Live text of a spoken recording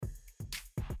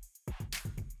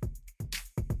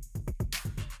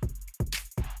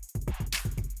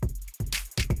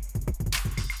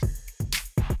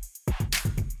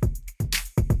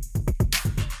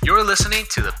You're listening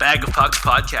to the Bag of Pucks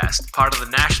podcast, part of the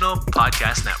National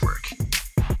Podcast Network.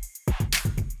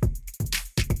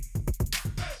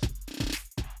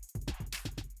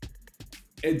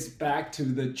 It's back to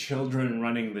the children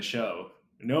running the show.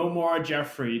 No more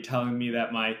Jeffrey telling me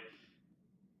that my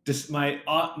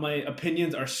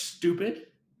opinions are stupid,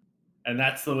 and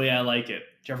that's the way I like it.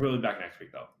 Jeffrey will be back next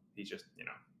week, though. He's just,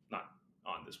 not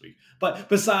on this week. But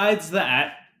besides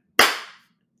that,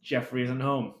 Jeffrey isn't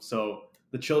home, so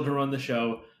the children run the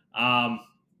show.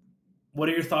 What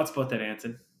are your thoughts about that,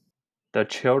 Anson? The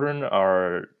children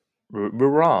are we're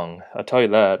wrong. I'll tell you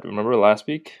that. Remember last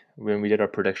week when we did our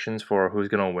predictions for who's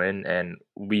gonna win, and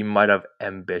we might have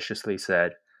ambitiously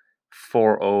said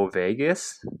 4-0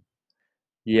 Vegas?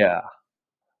 Yeah.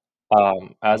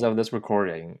 As of this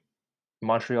recording,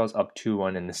 Montreal's up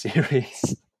 2-1 in the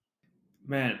series.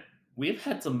 Man, we've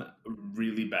had some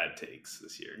really bad takes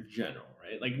this year in general,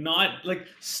 right? Not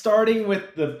starting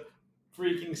with the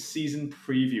freaking season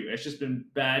preview. It's just been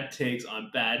bad takes on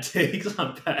bad takes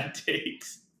on bad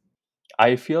takes.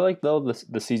 I feel like though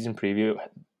the season preview,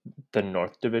 the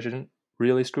North Division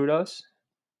really screwed us,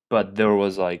 but there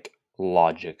was like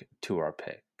logic to our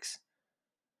picks.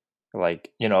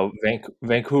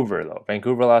 Vancouver though.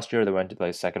 Vancouver last year they went to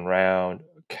like second round.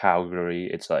 Calgary,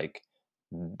 it's like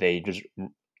they just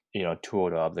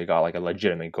toured up. They got like a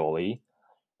legitimate goalie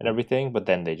and everything, but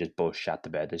then they just both shot the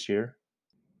bed this year.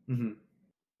 Mm-hmm.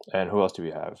 And who else do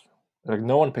we have? Like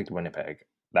no one picked Winnipeg.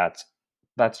 That's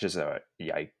just a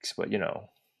yikes. But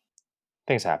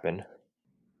things happen.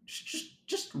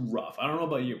 Just rough. I don't know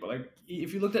about you, but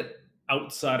if you looked at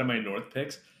outside of my North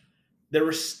picks, there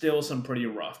were still some pretty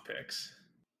rough picks.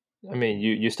 I mean,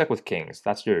 you stuck with Kings.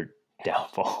 That's your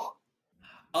downfall.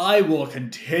 I will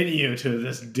continue to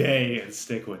this day and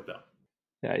stick with them.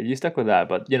 Yeah, you stuck with that,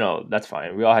 but that's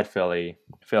fine. We all had Philly.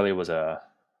 Philly was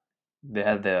they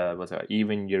had a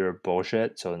even year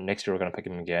bullshit. So next year we're gonna pick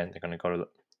them again. They're gonna go to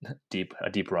a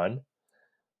deep run.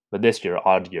 But this year,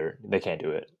 odd year, they can't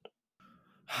do it.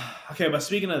 Okay, but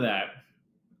speaking of that,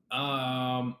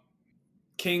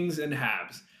 Kings and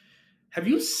Habs. Have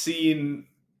you seen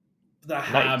the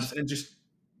Habs Knights. and just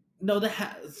no the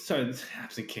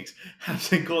Habs and Kings,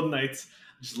 Habs and Golden Knights?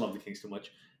 I just love the Kings too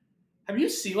much. Have you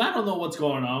seen? I don't know what's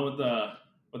going on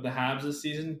with the Habs this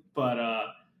season, but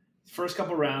first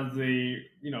couple rounds they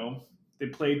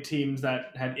played teams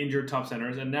that had injured top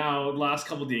centers, and now last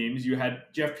couple games you had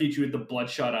Jeff Petrie with the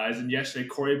bloodshot eyes, and yesterday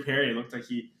Corey Perry looked like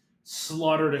he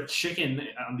slaughtered a chicken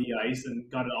on the ice and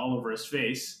got it all over his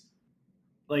face.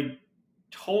 Like,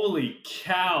 holy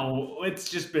cow! It's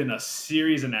just been a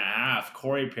series and a half.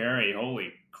 Corey Perry,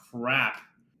 holy crap!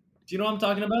 Do you know what I'm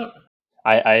talking about?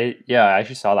 I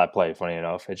actually saw that play. Funny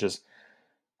enough, it's just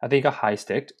I think he got high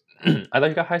sticked. I think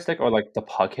he got high stick, or like the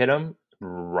puck hit him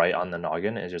right on the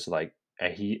noggin. It's just like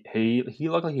he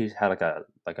looked like he had like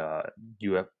a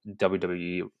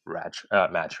WWE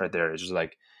match right there. It's just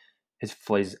like his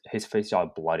face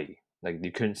all bloody. Like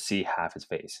you couldn't see half his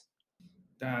face.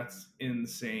 That's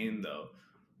insane, though.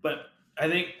 But I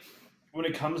think when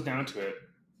it comes down to it,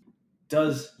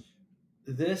 does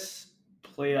this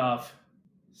playoff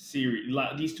series,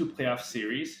 these two playoff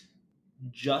series,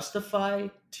 justify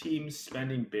teams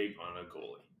spending big on a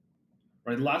goalie?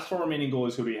 Right, the last four remaining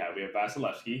goalies who we have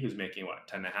Vasilevsky, who's making what,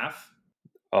 10.5?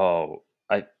 Oh,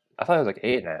 I thought it was like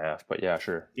 8.5, but yeah,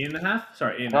 sure. 8.5?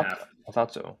 Sorry, eight I and a thought half. I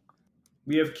thought so.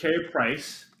 We have Carey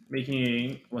Price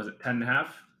making, was it 10.5?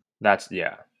 That's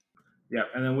yeah. Yeah,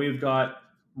 and then we've got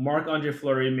Marc-Andre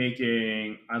Fleury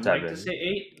making, I'd like to 7. say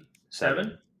 8, 7.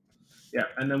 7. Yeah,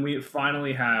 and then we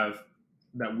finally have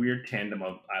that weird tandem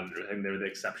of Islanders. I think they're the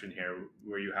exception here,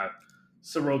 where you have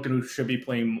Sorokin, who should be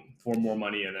playing for more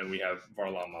money, and then we have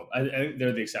Varlamov. I think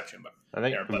they're the exception, but I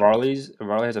think there. Varley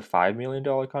has a $5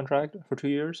 million contract for 2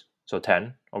 years, so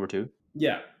 10 over 2.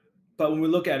 Yeah, but when we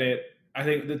look at it, I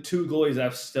think the two goalies that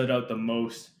have stood out the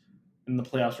most in the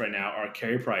playoffs right now are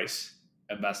Carey Price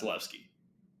and Vasilevsky.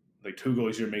 Like two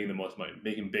goalies who are making the most money,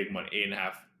 making big money,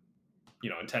 8.5,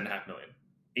 and 10.5 million.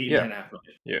 8 and 10.5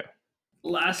 million. Yeah.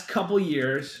 Last couple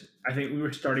years, I think we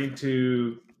were starting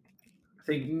to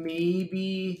think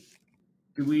maybe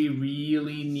do we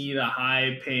really need a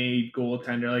high paid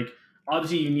goaltender? Like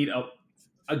obviously you need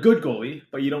a good goalie,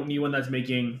 but you don't need one that's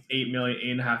making 8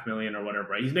 million, 8.5 million or whatever,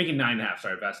 right? He's making 9.5,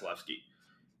 sorry, Vasilevsky.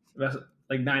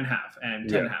 Like 9.5 and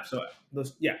 10.5. So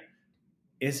those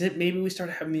is it maybe we start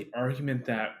having the argument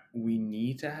that we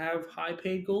need to have high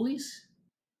paid goalies?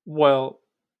 Well,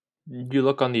 you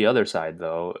look on the other side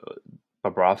though,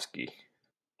 Bobrovsky.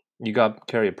 You got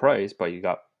Carey Price, but you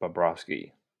got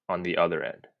Bobrovsky on the other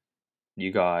end.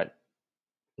 You got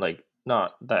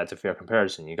not that's a fair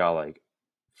comparison. You got like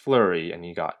Fleury and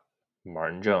you got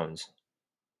Martin Jones,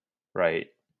 right?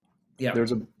 Yeah.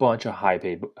 There's a bunch of high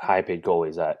paid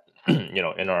goalies that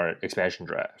in our expansion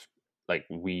draft, like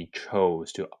we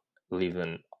chose to leave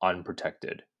them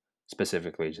unprotected,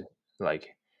 specifically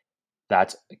like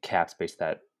that's cap space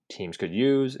that teams could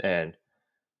use, and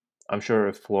I'm sure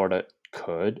if Florida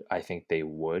could, I think they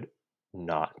would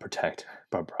not protect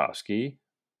Bobrovsky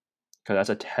because that's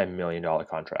a $10 million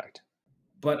contract.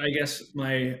 But I guess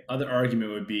my other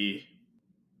argument would be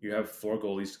you have four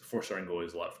starting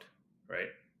goalies left, right?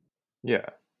 Yeah,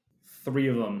 Three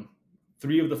of them,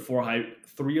 three of the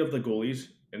goalies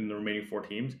in the remaining four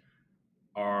teams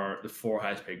are the four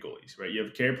highest paid goalies, right? You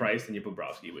have Carey Price, then you have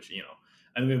Bobrovsky, which and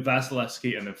then we have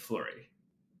Vasilevsky and then Fleury.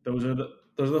 Those are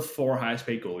the four highest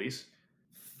paid goalies.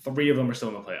 Three of them are still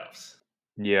in the playoffs.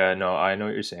 yeah, no, I know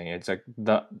what you're saying. It's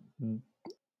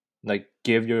like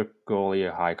give your goalie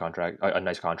a high contract, a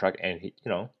nice contract, and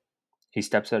he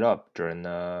steps it up during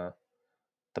the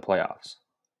playoffs.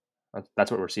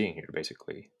 That's what we're seeing here,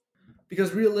 basically.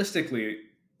 Because realistically,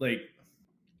 like,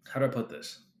 how do I put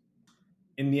this?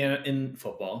 In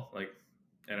football, like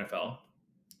NFL,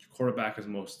 your quarterback is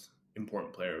the most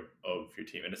important player of your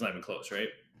team, and it's not even close, right?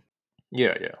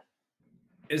 Yeah, yeah.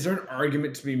 Is there an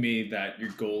argument to be made that your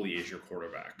goalie is your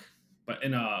quarterback, but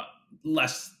in a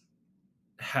less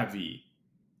heavy,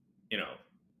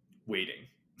 weighting?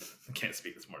 I can't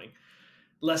speak this morning.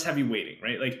 Less heavy weighting,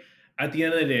 right? Like at the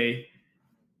end of the day,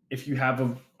 if you have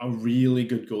a really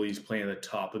good goalie who's playing at the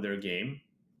top of their game,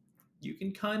 you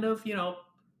can kind of,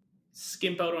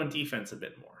 skimp out on defense a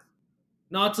bit more.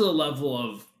 Not to the level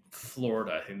of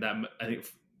Florida. I think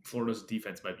Florida's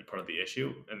defense might be part of the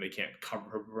issue, and they can't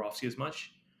cover Bobrovsky as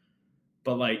much.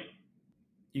 But like,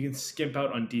 you can skimp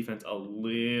out on defense a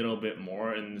little bit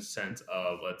more in the sense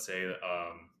of, let's say,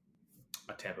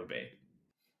 a Tampa Bay.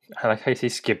 I like how you say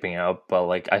skipping out, but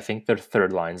like I think their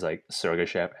third line's like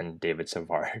Sergachev and David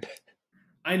Savard.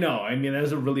 I know. I mean, that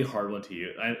was a really hard one to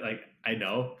use. I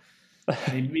know.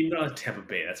 Maybe not Tampa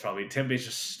Bay. That's probably Tampa Bay's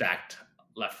just stacked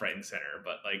left, right, and center.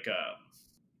 But like,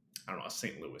 I don't know,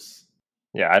 St. Louis.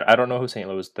 Yeah, I don't know who St.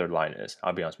 Louis' third line is.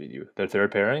 I'll be honest with you. Their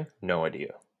third pairing, no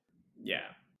idea. Yeah.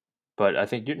 But I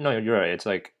think you're right. It's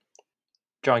like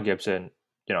John Gibson.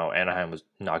 Anaheim was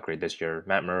not great this year.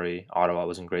 Matt Murray, Ottawa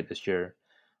wasn't great this year.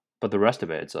 But the rest of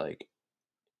it, it's like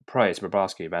Price,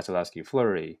 Bobrovsky, Vasilevsky,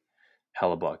 Fleury,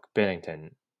 Hellebuck,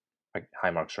 Bennington, like High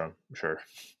Markstrom, sure,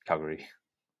 Calgary.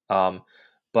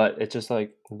 But it's just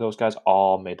like those guys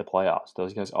all made the playoffs.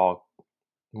 Those guys all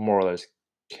more or less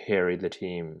carried the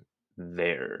team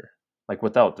there. Like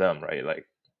without them, right?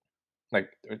 Like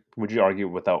would you argue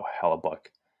without Hellebuck,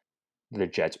 the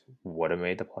Jets would have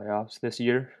made the playoffs this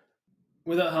year?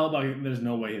 Without Hellebuyck, there's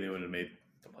no way they would have made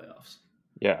the playoffs.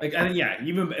 Yeah. Like, I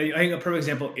think a perfect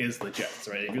example is the Jets,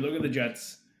 right? If you look at the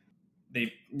Jets,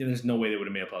 there's no way they would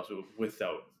have made a playoffs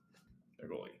without their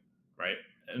goalie, right?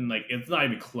 And like, it's not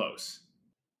even close.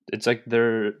 It's like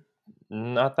they're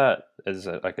not that as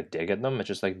like a dig at them. It's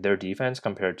just like their defense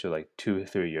compared to like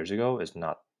 2-3 years ago is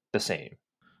not the same.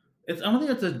 I don't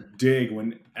think it's a dig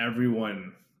when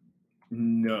everyone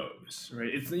knows,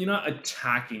 right? You're not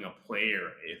attacking a player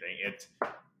or anything. It's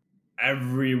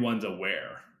everyone's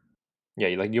aware. Yeah,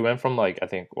 like you went from like I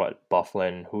think what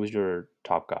Bufflin. Who's your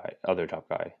top guy? Other top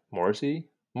guy, Morrissey.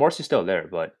 Morrissey's still there,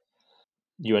 but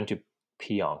you went to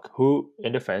Pionk, who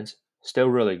in defense still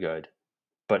really good,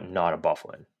 but not a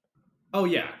Bufflin. Oh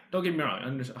yeah, don't get me wrong,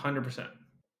 100%.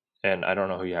 And I don't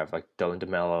know who you have, like Dylan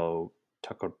DeMello,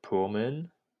 Tucker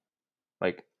Pullman.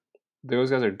 Like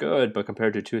those guys are good, but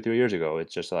compared to 2 or 3 years ago,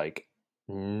 it's just like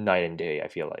night and day. I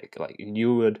feel like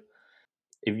you would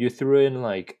if you threw in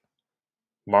like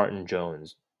Martin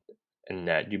Jones and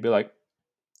net, you'd be like,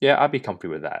 yeah, I'd be comfy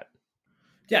with that.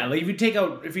 Yeah, like if you take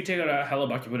out a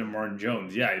Hellebuck, you put in Martin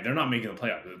Jones. Yeah, they're not making the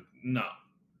playoffs. No,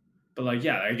 but like,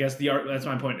 yeah, I guess that's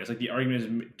my point. It's like the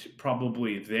argument is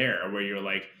probably there where you're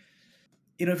like,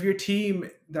 if your team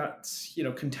that's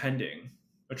contending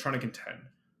or trying to contend,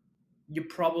 you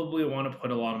probably want to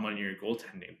put a lot of money in your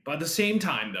goaltending. But at the same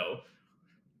time, though,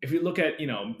 if you look at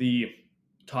the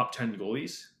top 10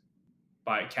 goalies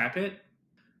by cap hit,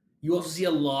 you also see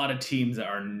a lot of teams that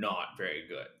are not very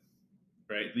good,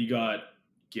 right? You got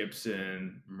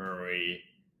Gibson, Murray,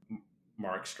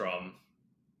 Markstrom,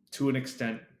 to an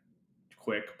extent,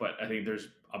 Quick, but I think there's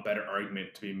a better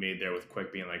argument to be made there with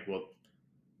Quick being like, well,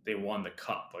 they won the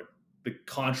cup. Like the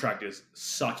contract is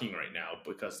sucking right now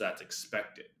because that's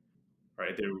expected,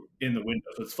 right? They're in the window,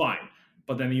 so it's fine.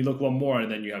 But then you look one more,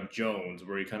 and then you have Jones,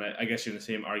 where you kind of, I guess you're in the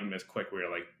same argument as Quick, where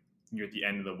you're like, you're at the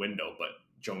end of the window, but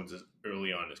Jones is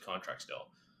early on in his contract still.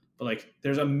 But like,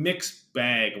 there's a mixed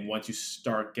bag once you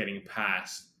start getting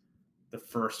past the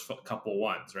first couple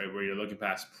ones, right? Where you're looking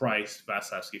past Price,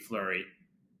 Vasilevsky, Fleury,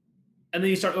 and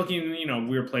then you start looking,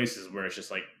 weird places where it's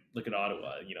just like, look at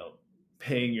Ottawa.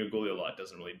 Paying your goalie a lot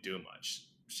doesn't really do much.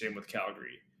 Same with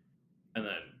Calgary, and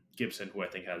then Gibson, who I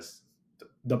think has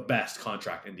the best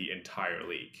contract in the entire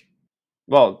league.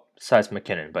 Well, besides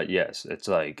McKinnon, but yes, it's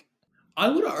like I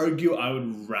would argue I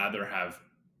would rather have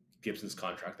Gibson's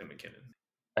contract than McKinnon.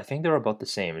 I think they're about the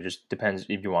same. It just depends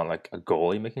if you want like a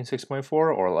goalie making 6.4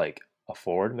 or like a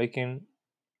forward making,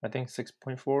 I think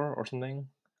 6.4 or something.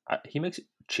 He makes it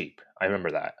cheap. I remember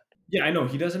that. Yeah, I know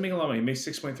he doesn't make a lot of money. He makes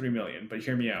 6.3 million, but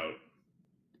hear me out.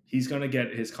 He's gonna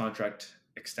get his contract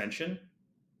extension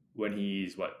when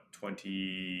he's what,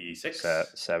 26?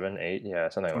 7, 8, yeah,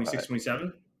 something 26, like that.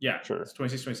 27? Yeah, Sure. it's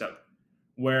 26, 27.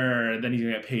 Where then he's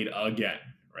gonna get paid again,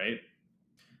 right?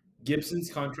 Gibson's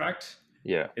contract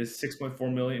Yeah. is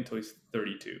 6.4 million until he's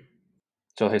 32.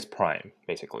 So his prime,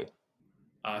 basically.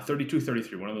 32,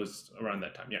 33, one of those around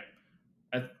that time. Yeah.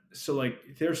 So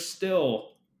like, there's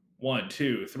still 1,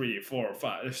 2, 3, 4,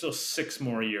 5. There's still 6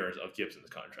 more years of Gibson's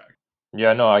contract.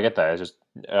 Yeah, no, I get that. It's just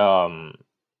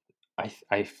I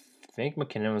think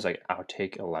McKinnon was like, I'll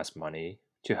take less money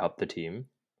to help the team.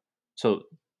 So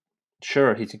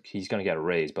sure, he's gonna get a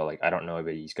raise, but like I don't know if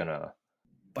he's gonna.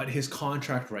 But his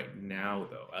contract right now,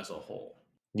 though, as a whole.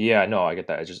 Yeah, no, I get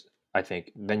that. It's just I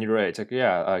think then you're right. It's like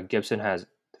Gibson has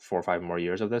 4 or 5 more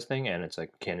years of this thing, and it's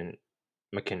like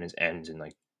McKinnon's ends in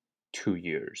like 2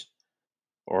 years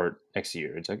or next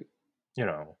year. It's like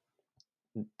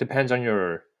depends on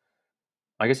your.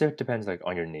 I guess it depends like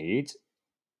on your needs.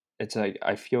 It's like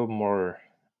I feel more,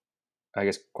 I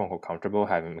guess, quote unquote, comfortable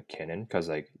having McKinnon because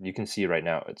like you can see right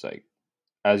now, it's like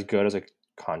as good as a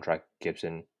contract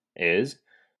Gibson is,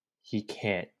 he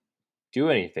can't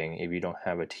do anything if you don't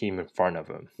have a team in front of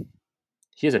him.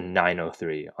 He has a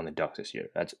 903 on the Ducks this year.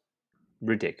 That's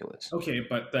ridiculous. Okay,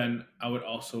 but then I would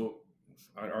argue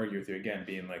with you again,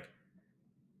 being like,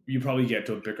 you probably get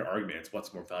to a bigger argument. It's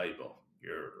what's more valuable,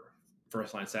 your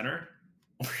first line center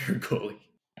or your goalie?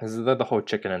 This is like the whole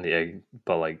chicken and the egg,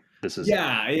 but like this is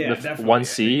Yeah, definitely.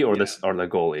 1C or this or the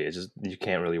goalie. It's just you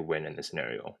can't really win in this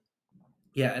scenario.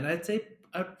 Yeah, and I'd say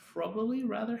I'd probably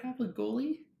rather have a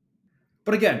goalie.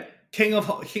 But again, king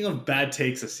of bad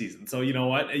takes this season. So you know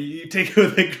what? You take it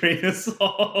with a grain of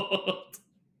salt.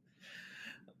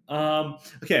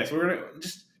 Okay, so we're gonna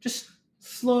just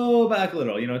slow back a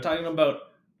little. Talking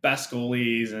about best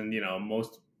goalies and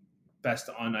most best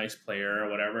on ice player or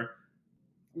whatever.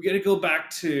 We got to go back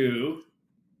to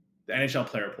the NHL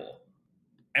player poll.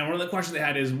 And one of the questions they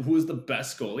had is who is the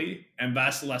best goalie? And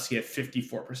Vasilevsky at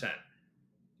 54%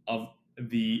 of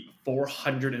the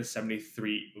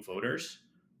 473 voters,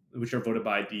 which are voted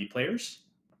by the players.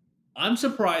 I'm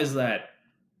surprised that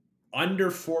under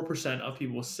 4% of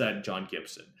people said John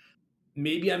Gibson.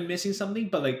 Maybe I'm missing something,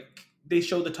 but like they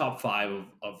show the top 5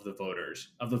 of the voters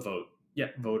of the vote.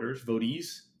 Yeah,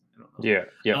 votees. I don't know.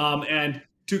 Yeah. And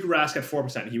Tuukka Rask at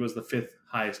 4%. He was the 5th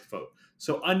highest vote.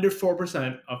 So under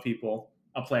 4% of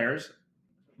players,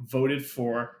 voted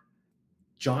for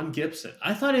John Gibson.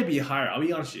 I thought it'd be higher. I'll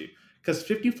be honest with you, because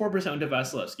 54% went to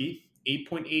Vasilevsky,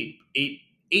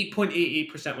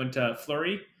 8.88% went to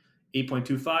Fleury,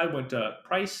 8.25 went to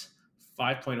Price,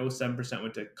 5.07%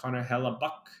 went to Connor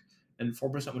Hellebuck, and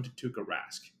 4% went to Tuukka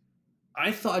Rask.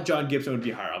 I thought John Gibson would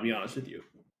be higher. I'll be honest with you.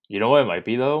 You know what it might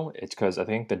be though? It's because I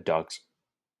think the Ducks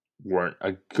weren't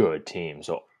a good team.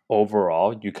 So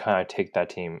overall, you kind of take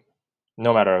that team,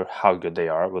 no matter how good they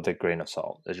are, with a grain of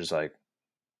salt. It's just like,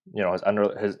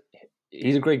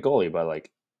 he's a great goalie, but like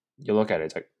you look at it,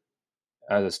 it's like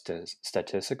as a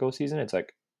statistical season, it's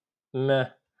like meh.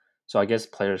 So I guess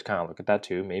players kind of look at that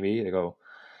too. Maybe they go,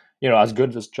 as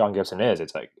good as John Gibson is,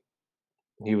 it's like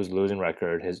he was losing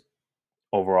record. His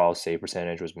overall save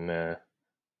percentage was meh.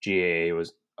 GAA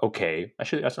was okay.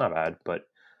 Actually, that's not bad, but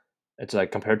it's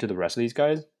like compared to the rest of these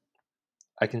guys,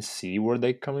 I can see where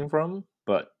they're coming from,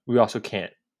 but we also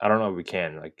can't. I don't know if we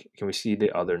can. Like, can we see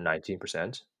the other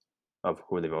 19% of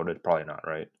who they voted? Probably not,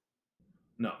 right?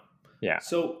 No. Yeah.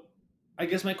 So I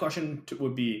guess my question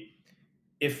would be,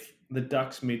 if the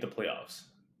Ducks made the playoffs,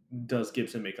 does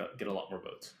Gibson get a lot more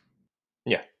votes?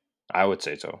 Yeah, I would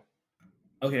say so.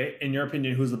 Okay, in your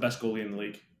opinion, who's the best goalie in the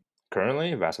league?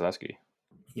 Currently, Vasilevsky.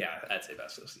 Yeah, I'd say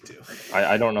Vasilevsky too.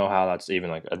 I don't know how that's even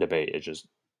like a debate. It's just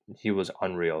he was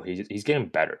unreal. He's getting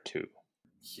better too.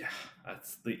 Yeah,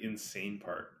 that's the insane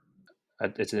part.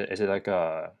 Is it like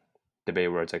a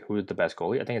debate where it's like who's the best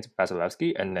goalie? I think it's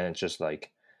Vasilevsky, and then it's just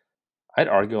like I'd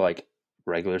argue like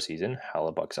regular season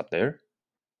Hellebuck's up there,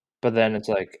 but then it's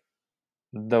like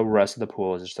the rest of the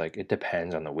pool is just like it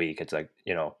depends on the week. It's like,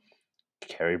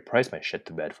 Carey Price might shit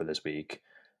the bed for this week,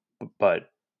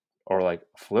 but or like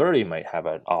Fleury might have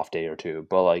an off day or two.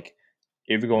 But like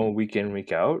if you're going week in,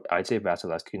 week out, I'd say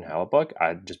Vasilevsky and Hellebuck,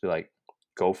 I'd just be like,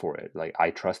 go for it. Like I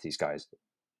trust these guys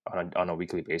on a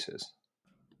weekly basis.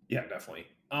 Yeah, definitely.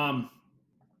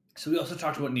 So we also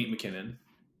talked about Nate McKinnon,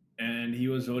 and he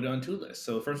was voted on two lists.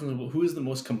 So the first one was, who is the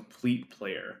most complete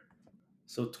player?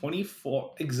 So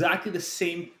 24, exactly the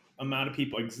same amount of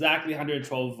people, exactly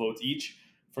 112 votes each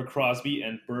for Crosby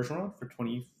and Bergeron for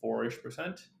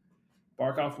 24-ish%.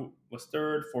 Barkov was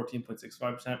third,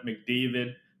 14.65%.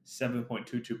 McDavid,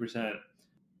 7.22%.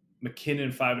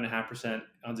 McKinnon, 5.5%.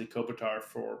 Anze Kopitar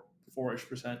for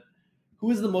 4-ish%.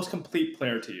 Who is the most complete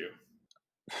player to you?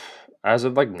 As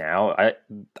of like now,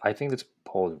 I think this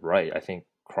poll is right. I think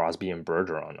Crosby and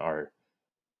Bergeron are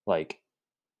like,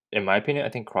 in my opinion, I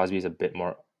think Crosby is a bit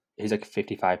more. He's like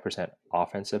 55%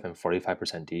 offensive and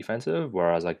 45% defensive,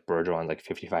 whereas like Bergeron's like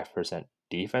 55%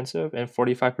 defensive and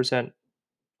 45%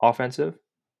 offensive,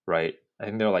 right? I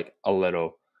think they're like a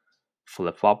little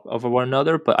flip flop of one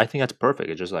another, but I think that's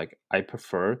perfect. It's just like I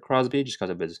prefer Crosby just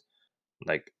because of his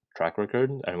like track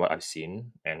record and what I've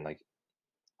seen, and like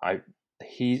I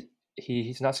he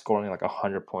he's not scoring like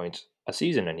 100 points a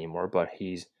season anymore, but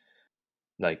he's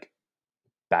like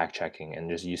back checking and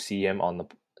just you see him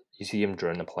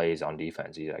during the plays on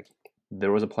defense. He's like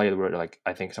there was a play where like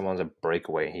I think someone's a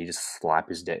breakaway and he just slapped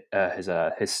his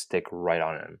stick right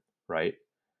on him, right?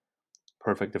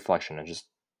 Perfect deflection and just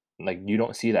like you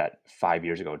don't see that 5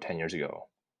 years ago, 10 years ago.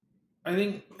 I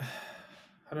think,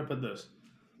 how do I put this?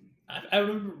 I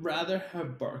would rather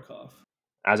have Barkov.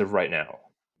 As of right now.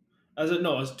 As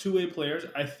two-way players,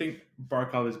 I think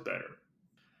Barkov is better.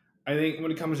 I think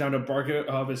when it comes down to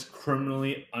Barkov is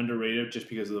criminally underrated just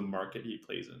because of the market he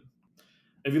plays in.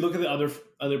 If you look at the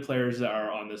other players that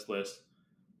are on this list,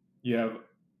 you have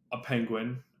a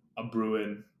Penguin, a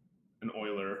Bruin, an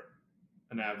Oiler,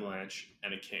 an Avalanche,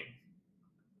 and a King.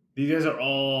 These guys are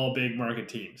all big market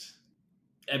teams.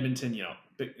 Edmonton,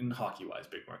 big in hockey wise,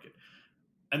 big market.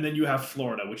 And then you have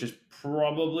Florida, which is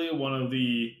probably one of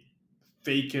the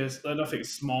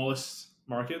smallest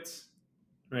markets,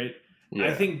 right? I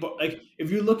Yeah. think, like,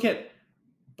 if you look at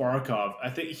Barkov, I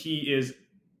think he is.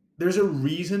 There's a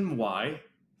reason why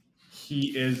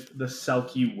he is the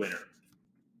Selke winner,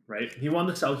 right? He won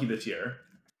the Selke this year,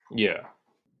 Yeah.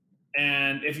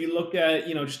 and if you look at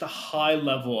just a high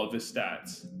level of his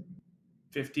stats,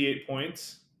 58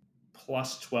 points,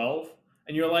 plus 12,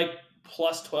 and you're like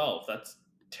plus 12. That's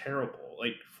terrible,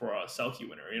 like for a Selke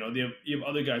winner. You have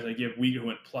other guys like you have Uyghur who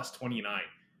went plus 29,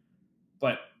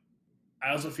 but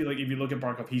I also feel like if you look at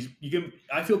Barkov,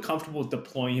 I feel comfortable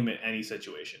deploying him in any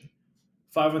situation.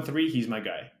 5-3, he's my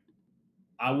guy.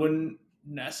 I wouldn't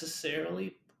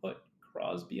necessarily put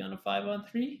Crosby on a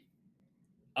 5-3.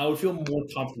 I would feel more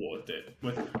comfortable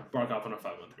with Barkov on a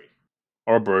 5-3.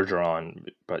 Or Bergeron,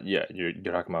 but yeah, you're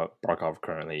talking about Barkov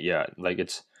currently. Yeah, like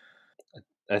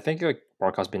I think like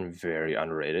Barkov's been very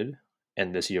underrated,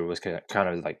 and this year was kind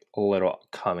of like a little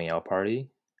coming out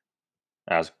party,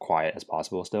 as quiet as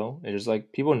possible. Still, it's just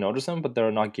like people notice him, but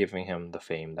they're not giving him the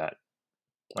fame that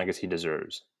I guess he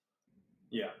deserves.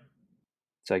 Yeah.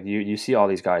 It's like you see all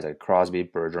these guys like Crosby,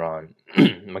 Bergeron,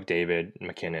 McDavid,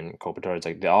 McKinnon, Kopitar. It's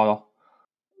like they all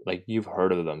like you've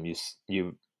heard of them.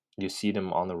 You see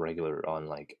them on the regular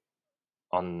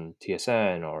on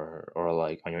TSN or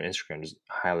like on your Instagram, just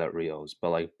highlight reels. But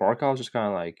like Barkov's just kind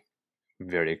of like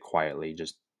very quietly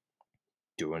just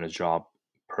doing his job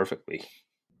perfectly.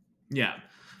 Yeah.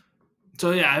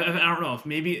 So yeah, I don't know if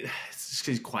maybe it's just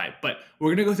because he's quiet, but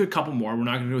we're gonna go through a couple more. We're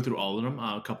not gonna go through all of them.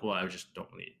 A couple I just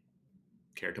don't really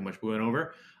care too much going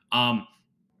over.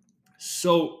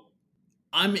 So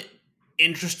I'm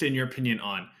interested in your opinion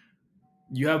on,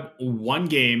 you have one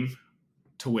game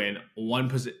to win, one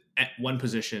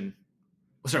position.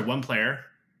 Sorry, one player.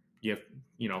 You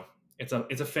have it's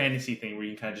a fantasy thing where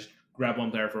you can kind of just grab one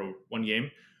player for one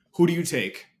game. Who do you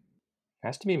take? It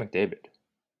has to be McDavid.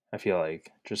 I feel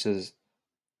like just his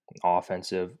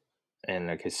offensive and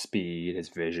like his speed, his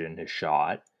vision, his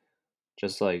shot.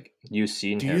 Just like you've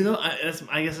seen Do him. you know?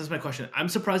 I guess that's my question. I'm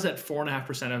surprised that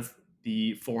 4.5% of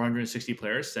the 460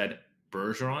 players said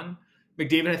Bergeron.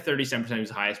 McDavid had 37%, he was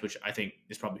the highest, which I think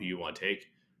is probably who you want to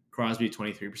take. Crosby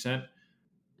 23%.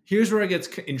 Here's where it gets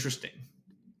interesting.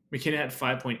 McKinnon had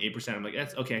 5.8%. I'm like,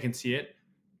 that's okay, I can see it.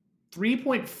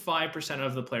 3.5%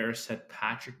 of the players said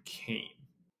Patrick Kane.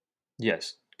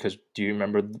 Yes, because do you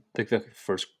remember the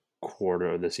first quarter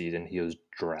of the season he was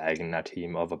dragging that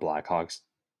team of the Blackhawks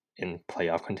in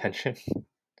playoff contention?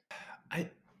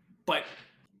 But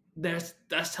that's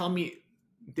telling me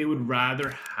they would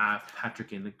rather have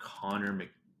Patrick and Connor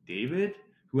McDavid,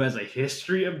 who has a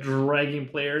history of dragging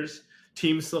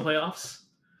teams to the playoffs.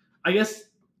 I guess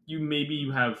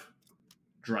you have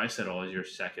Draisaitl as your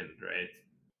second, right?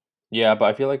 Yeah, but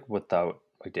I feel like without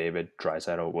McDavid,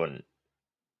 Draisaitl wouldn't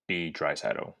be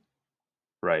Draisaitl,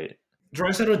 right?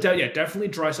 Definitely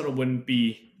Draisaitl wouldn't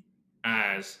be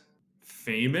as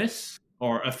famous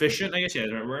or efficient, I guess, yeah,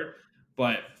 the right word.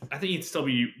 But I think he'd still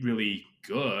be really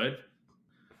good.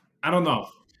 I don't know.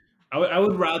 I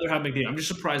would rather have McDavid. I'm just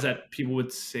surprised that people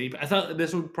would say. I thought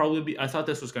this would probably be. I thought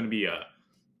this was going to be a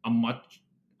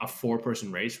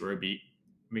 4-person race where it'd be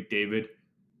McDavid,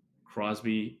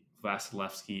 Crosby,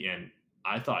 Vasilevsky, and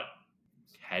I thought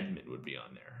Hedman would be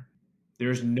on there.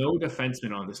 There's no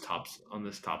defenseman on this top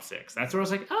six. That's where I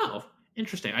was like, oh,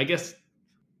 interesting. I guess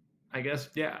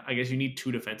you need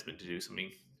 2 defensemen to do something.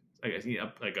 I guess you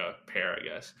need like a pair. I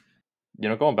guess.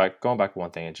 Going back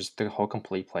one thing, it's just the whole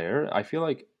complete player. I feel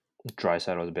like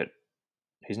Draisaitl was a bit.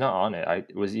 He's not on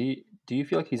it. Was he? Do you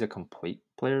feel like he's a complete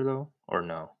player though, or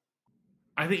no?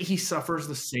 I think he suffers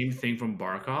the same thing from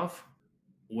Barkov,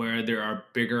 where there are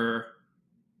bigger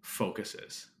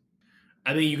focuses.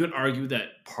 I think you could argue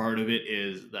that part of it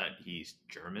is that he's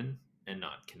German and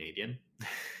not Canadian,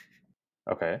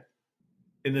 Okay.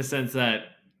 in the sense that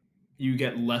you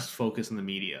get less focus in the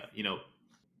media.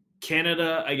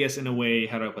 Canada, I guess, in a way,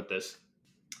 how do I put this?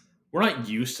 We're not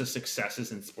used to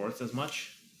successes in sports as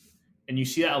much. And you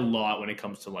see that a lot when it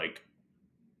comes to like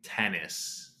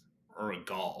tennis or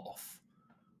golf,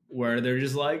 where they're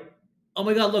just like, oh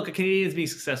my God, look, a Canadian's being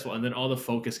successful. And then all the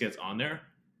focus gets on there.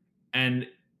 And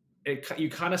you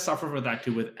kind of suffer with that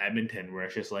too with Edmonton, where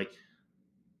it's just like,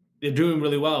 they're doing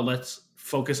really well. Let's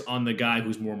focus on the guy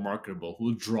who's more marketable, who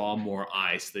will draw more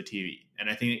eyes to the TV. And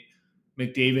I think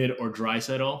McDavid or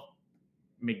Draisaitl,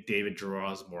 McDavid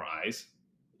draws more eyes.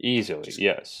 Easily,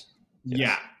 yes.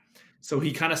 Yeah. So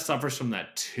he kind of suffers from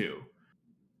that too.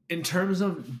 In terms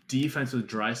of defense with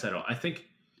Draisaitl, I think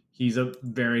he's a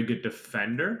very good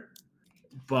defender,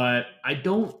 but I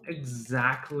don't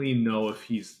exactly know if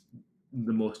he's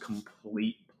the most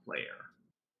complete player.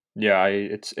 Yeah,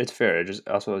 it's fair. It just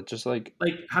also just like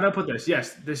Like, how do I put this?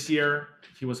 Yes, this year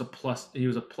he was a plus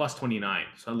 29,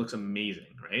 so that looks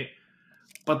amazing, right?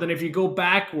 But then if you go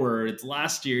backwards,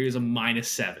 last year he was a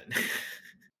 -7.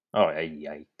 oh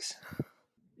yikes.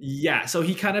 Yeah, so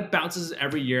he kind of bounces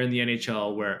every year in the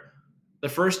NHL. Where the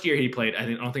first year he played, I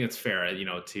don't think it's fair,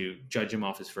 to judge him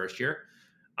off his first year.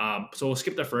 So we'll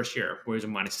skip the first year where he was a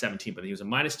 -17, but he was a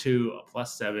 -2, a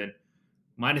 +7,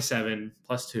 -7,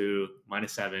 +2,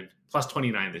 -7,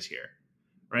 +29 this year,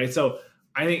 right? So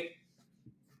I think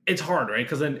it's hard, right?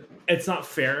 Because then it's not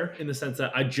fair in the sense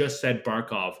that I just said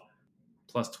Barkov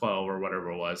 +12 or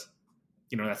whatever it was.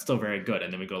 That's still very good.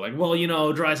 And then we go like, well,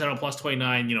 Draisaitl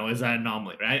 +29, is that an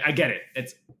anomaly? Right? I get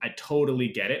it. I totally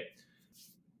get it.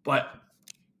 But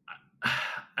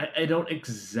I don't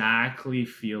exactly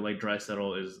feel like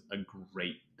Draisaitl is a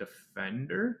great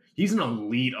defender. He's an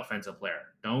elite offensive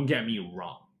player. Don't get me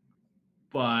wrong.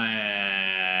 But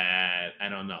I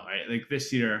don't know. Right? Like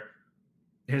this year,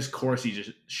 his Corsi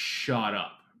just shot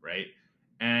up, right?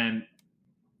 And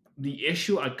the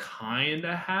issue I kind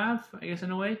of have, I guess, in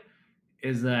a way,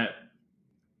 is that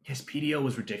his PDO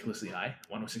was ridiculously high,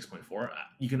 106.4.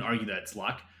 You can argue that it's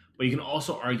luck, but you can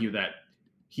also argue that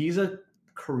he's a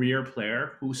career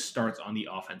player who starts on the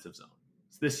offensive zone.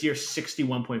 So this year,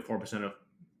 61.4% of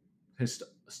his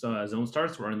zone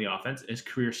starts were on the offense. His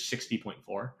career,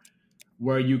 60.4.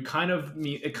 Where it kind of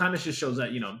just shows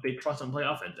that they trust him to play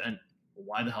offense, and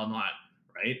why the hell not,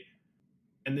 right?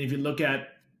 And then if you look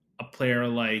at a player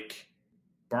like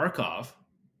Barkov,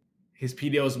 his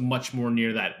PDO is much more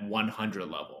near that 100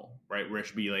 level, right? Where it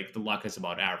should be like the luck is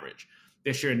about average.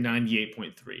 This year,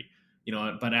 98.3,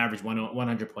 but average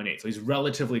 100.8. So he's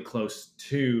relatively close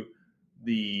to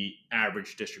the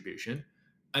average distribution.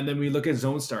 And then we look at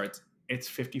zone starts, it's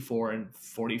 54 and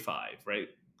 45, right?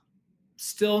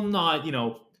 Still not,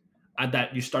 at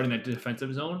that you're starting that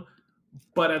defensive zone,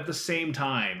 but at the same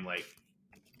time, like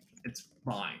it's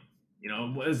fine.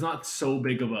 It's not so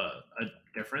big of a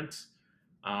difference.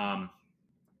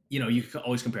 You can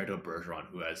always compare it to a Bergeron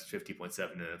who has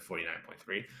 50.7 and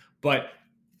 49.3. But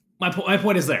my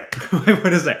point is there. My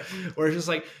point is there. Where it's just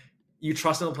like you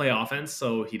trust him to play offense,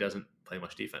 so he doesn't play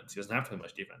much defense. He doesn't have to play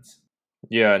much defense.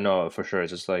 Yeah, no, for sure.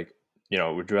 It's just like,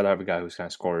 would you rather have a guy who's kind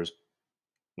of scores,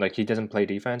 like he doesn't play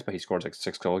defense, but he scores like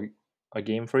 6 goals a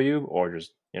game for you, or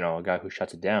just, a guy who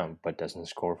shuts it down but doesn't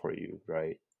score for you,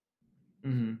 right?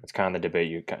 Mm-hmm. It's kind of the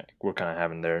debate we're kind of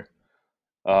having there.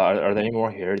 Are there any more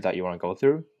here that you want to go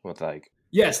through with like?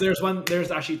 Yes, there's one.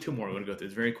 There's actually 2 more. I'm going to go through.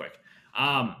 It's very quick.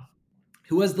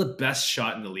 Who has the best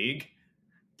shot in the league?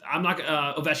 I'm not.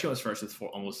 Ovechkin was first with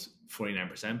almost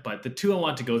 49%, but the two I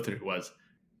want to go through was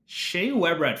Shea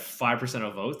Weber at 5%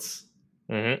 of votes.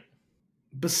 Mm-hmm.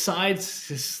 Besides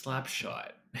his slap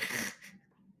shot,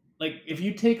 like if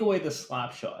you take away the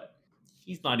slap shot,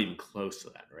 he's not even close to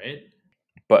that, right?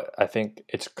 But I think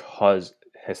it's because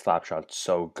his slap shot's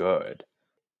so good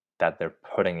that they're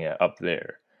putting it up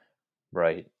there,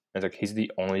 right? It's like he's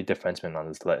the only defenseman on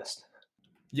this list,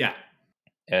 Yeah,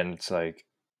 and it's like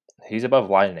he's above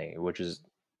Line, which is,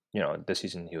 this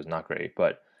season he was not great,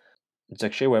 but it's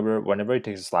like Shea Weber. Whenever he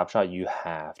takes a slap shot, you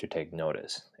have to take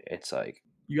notice. It's like,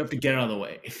 you have to get out of the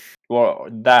way. well,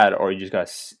 that, or you just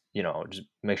gotta, just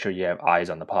make sure you have eyes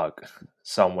on the puck,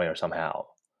 some way or somehow.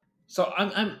 So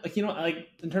I'm like, like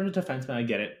in terms of defenseman, I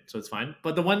get it, so it's fine.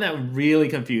 But the one that really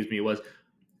confused me was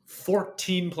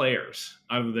 14 players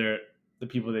out of the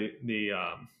people they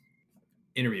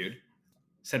interviewed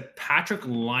said Patrick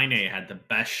Laine had the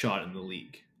best shot in the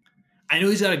league. I know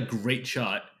he's got a great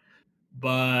shot,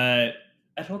 but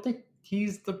I don't think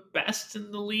he's the best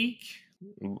in the league.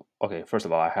 Okay, first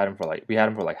of all, we had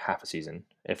him for like half a season,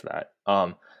 if that.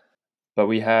 But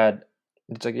we had,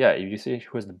 it's like, yeah, if you see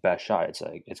who has the best shot, it's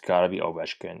like it's gotta be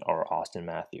Ovechkin or Austin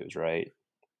Matthews, right?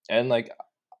 And like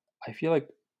I feel like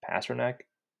Pasternak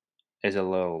is a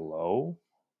little low.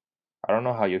 I don't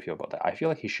know how you feel about that. I feel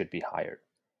like he should be higher.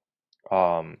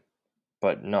 Um,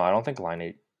 but no, I don't think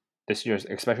Line this year,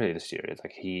 especially this year, it's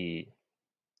like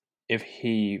if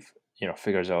he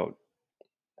figures it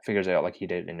out like he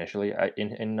did initially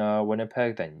in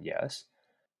Winnipeg, then yes.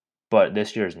 But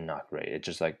this year is not great. It's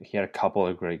just like he had a couple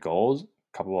of great goals,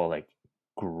 a couple of like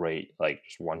great like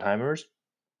just one timers,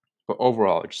 but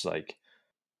overall it's just like,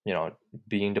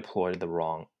 being deployed the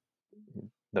wrong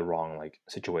like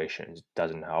situations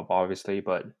doesn't help, obviously.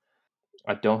 But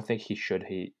I don't think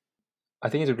I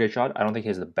think he's a great shot. I don't think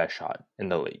he's the best shot in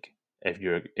the league. If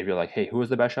you're like, hey, who is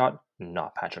the best shot?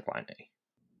 Not Patrick Laine.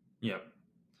 Yeah.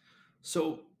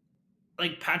 So,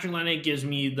 like Patrick Laine gives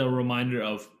me the reminder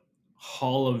of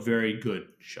Hall of Very Good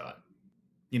shot.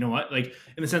 You know what? Like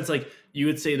in the sense, like you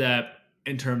would say that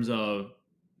in terms of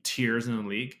tiers in the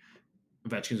league,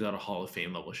 Ovechkin's got a Hall of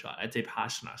Fame level shot. I'd say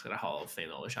Pasternak's got a Hall of Fame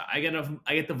level shot. I get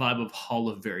the vibe of Hall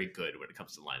of Very Good when it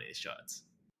comes to Laine's shots.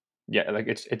 Yeah, like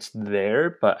it's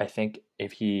there, but I think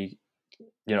if he,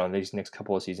 these next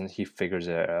couple of seasons he figures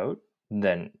it out,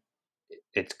 then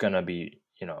it's gonna be,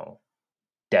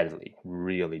 deadly,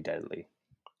 really deadly.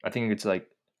 I think it's like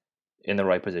in the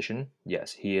right position.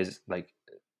 Yes, he is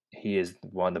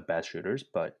one of the best shooters,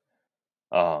 but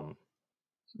um,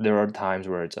 there are times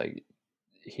where it's like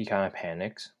he kind of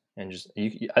panics and just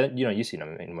you seen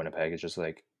him in Winnipeg. It's just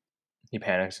like he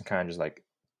panics and kind of just like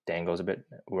dangles a bit,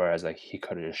 whereas like he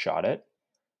could have just shot it.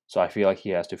 So I feel like he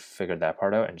has to figure that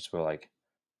part out and just be like,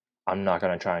 I'm not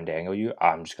gonna try and dangle you.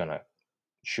 I'm just gonna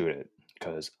shoot it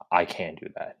because I can't do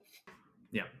that.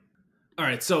 Yeah. All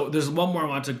right. So there's one more I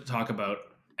want to talk about,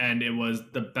 and it was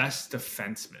the best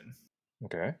defenseman.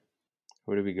 Okay,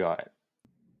 who do we got?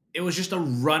 It was just a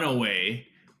runaway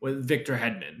with Victor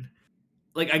Hedman.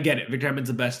 Like I get it, Victor Hedman's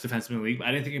the best defenseman in the league, but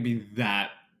I didn't think it'd be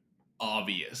that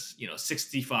obvious.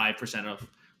 65% of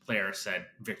players said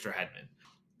Victor Hedman.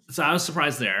 So I was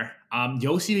surprised there.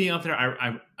 Yossi being up there,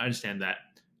 I understand that.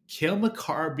 Cale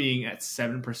Makar being at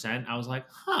 7%, I was like,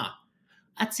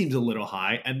 that seems a little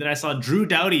high. And then I saw Drew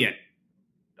Doughty at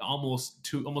almost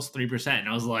 3%, and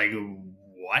I was like,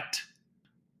 what?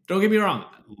 Don't get me wrong,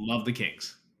 love the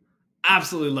Kings,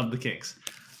 absolutely love the Kings,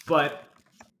 but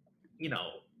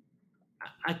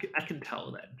I can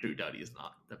tell that Drew Doughty is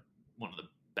not one of the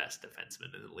best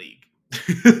defensemen in the league,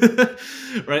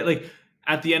 right? Like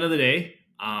at the end of the day,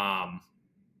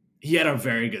 he had a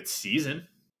very good season,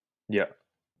 Yeah,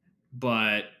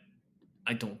 but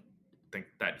I don't think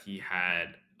that he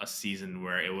had a season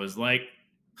where it was like,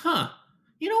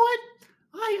 you know what?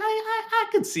 I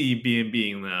could see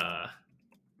being the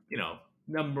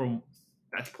number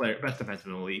best defenseman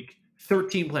in the league.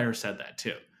 13 players said that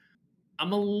too.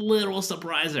 I'm a little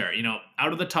surprised there.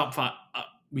 Out of the top five,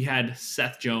 we had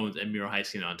Seth Jones and Miro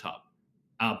Heiskanen on top.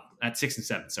 At 6 and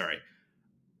 7, sorry.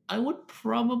 I would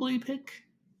probably pick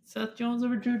Seth Jones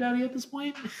over Drew Doughty at this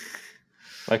point.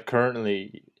 like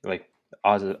currently, like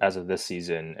as of this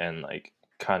season and like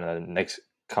kind of the next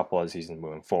couple of seasons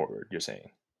moving forward, you're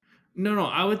saying? No,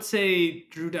 I would say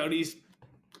Drew Doughty's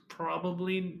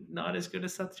probably not as good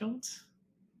as Seth Jones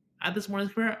at this point in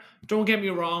his career. Don't get me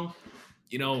wrong.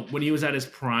 When he was at his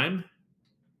prime,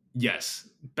 yes,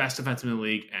 best defenseman in the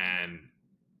league and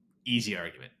easy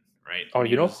argument, right?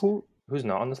 Oh, who's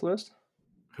not on this list?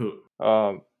 Who?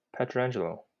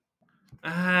 Pietrangelo.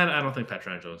 I don't think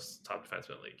Petrangelo top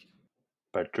defenseman in the league.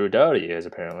 But Drew Doughty is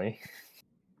apparently.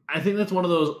 I think that's one of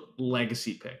those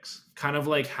legacy picks, kind of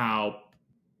like how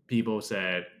people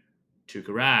said Tuukka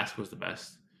Rask was the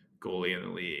best goalie in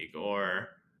the league, or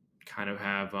kind of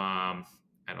have I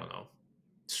don't know.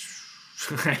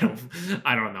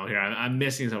 I don't know here. I'm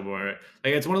missing somewhere.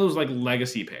 Like it's one of those like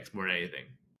legacy picks more than anything.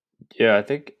 Yeah, I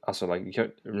think also like you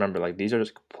have to remember like these are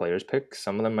just players' picks.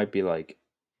 Some of them might be like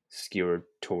skewered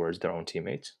towards their own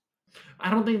teammates. I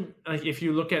don't think like if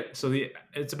you look at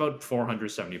it's about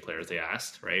 470 players they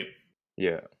asked, right?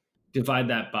 Yeah. Divide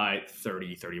that by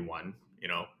 30, 31,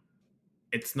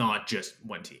 it's not just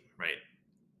one team, right?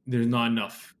 There's not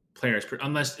enough players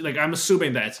unless like I'm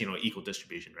assuming that's equal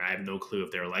distribution, right? I have no clue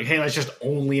if they're like, hey, let's just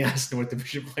only ask North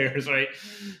Division players, right?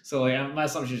 So like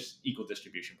unless I'm just equal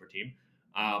distribution per team,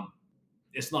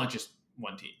 it's not just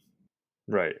one team,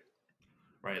 Right.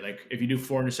 right? Like if you do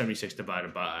 476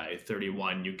 divided by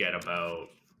 31, you get about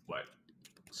what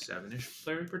 7-ish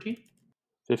players per team.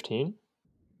 15?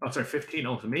 Oh, sorry, 15.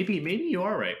 Oh, so maybe you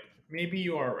are right. Maybe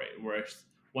you are right. Where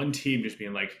one team just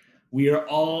being like, we are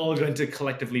all going to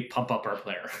collectively pump up our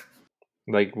player.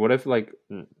 Like, what if like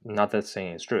not that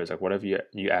saying it's true? It's like, what if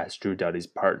you ask Drew Doughty's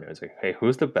partner? It's like, hey,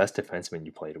 who's the best defenseman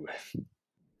you played with?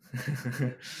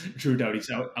 Drew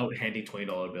Doughty's out handing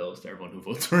 $20 bills to everyone who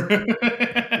votes for him.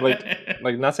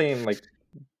 like not saying like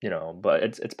but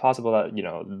it's possible that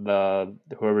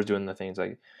the whoever's doing the things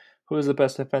like who is the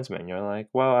best defenseman? You're like,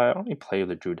 well, I only played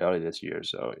with Drew Doughty this year,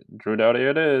 so Drew Doughty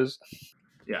it is.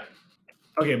 Yeah.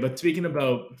 Okay, but speaking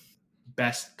about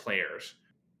best players,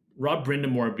 Rob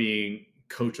Brindamore being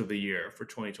coach of the year for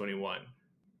 2021.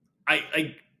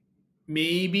 I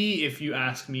maybe if you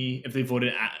ask me if they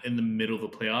voted in the middle of the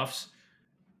playoffs,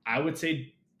 I would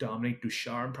say Dominic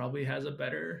Ducharme probably has a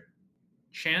better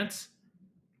chance.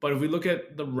 But if we look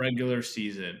at the regular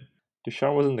season,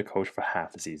 Ducharme wasn't the coach for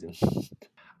half the season.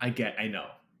 I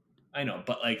know,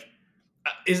 but like,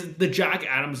 is the Jack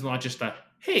Adams not just a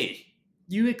hey,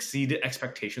 you exceeded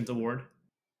expectations award?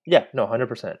 Yeah, no,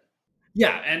 100%.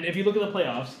 Yeah, and if you look at the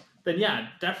playoffs, then yeah,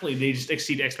 definitely they just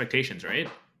exceed expectations, right?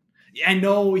 I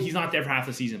know he's not there for half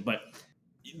the season, but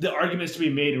the arguments to be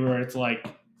made where it's like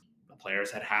the players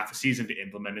had half a season to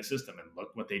implement a system, and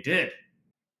look what they did.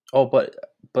 Oh, but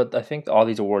I think all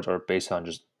these awards are based on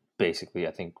just basically,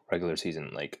 I think, regular season.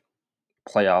 Like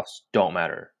playoffs don't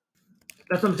matter.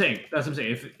 That's what I'm saying.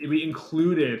 If we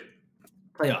included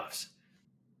playoffs,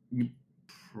 you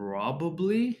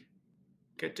probably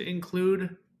get to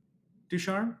include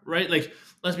Ducharme, right? Like,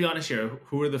 let's be honest here.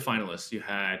 Who were the finalists? You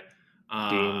had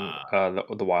Dean,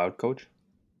 the Wild coach.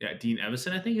 yeah, Dean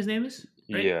Evison, I think his name is,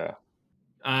 right? Yeah.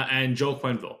 And Joel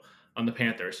Quenneville on the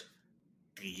Panthers.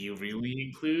 Do you really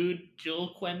include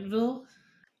Joel Quenneville?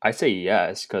 I say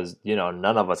yes because none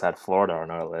of us had Florida on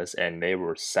our list, and they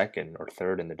were second or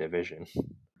third in the division.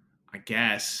 I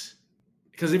guess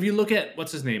because if you look at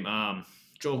what's his name,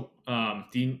 Joel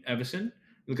Dean Evison,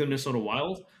 look at Minnesota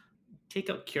Wild. Take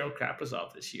out Kirill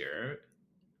Kaprizov this year.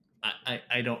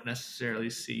 I don't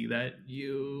necessarily see that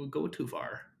you go too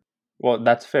far. Well,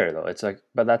 that's fair though. It's like,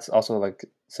 but that's also like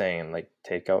saying like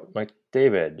take out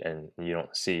McDavid, and you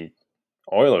don't see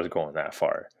Oilers going that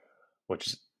far, which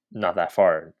is not that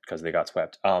far because they got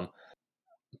swept.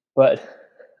 But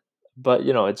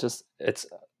it's.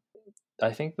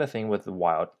 I think the thing with the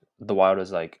Wild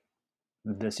is like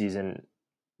this season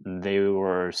they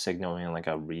were signaling like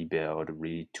a rebuild,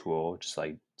 retool, just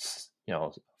like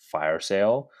fire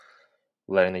sale,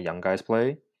 letting the young guys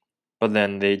play. But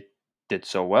then they did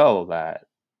so well that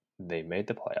they made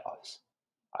the playoffs.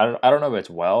 I don't know if it's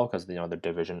well because the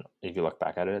division. If you look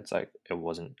back at it, it's like it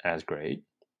wasn't as great.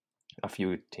 A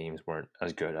few teams weren't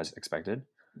as good as expected.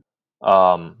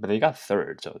 But they got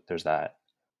third, so there's that.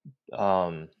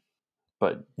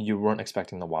 But you weren't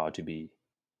expecting the Wild to be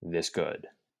this good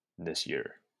this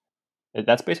year.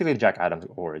 That's basically Jack Adams'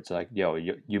 award. It's like, yo,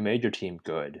 you made your team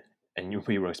good, and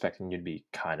we were expecting you to be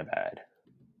kind of bad.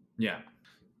 Yeah,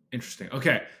 interesting.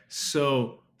 Okay,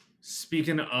 so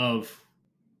speaking of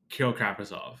Kirill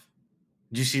Kaprizov,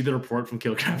 did you see the report from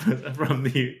Kirill Kaprizov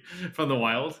from the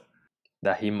Wild?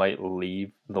 That he might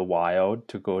leave the Wild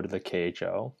to go to the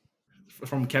KHL.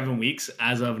 From Kevin Weeks,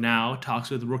 as of now, talks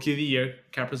with Rookie of the Year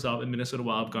Kaprizov and Minnesota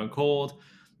Wild have gone cold.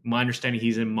 My understanding,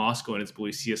 he's in Moscow, and it's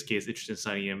believed CSK is interested in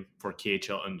signing him for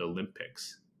KHL and the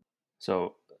Olympics.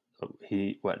 So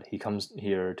he comes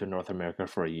here to North America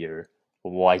for a year,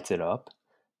 lights it up,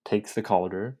 takes the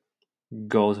Calder,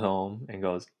 goes home, and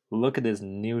goes, look at this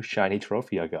new shiny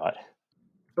trophy I got.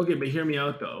 Okay, but hear me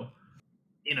out though.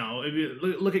 If you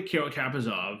look at Kirill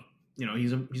Kaprizov,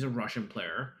 he's a Russian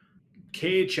player.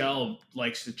 KHL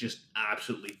likes to just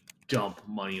absolutely dump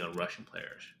money on Russian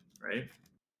players, right?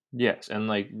 Yes, and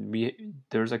like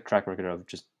there's a track record of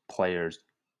just players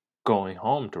going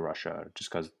home to Russia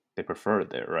just because they prefer it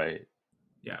there, right?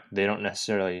 Yeah. They don't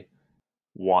necessarily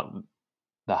want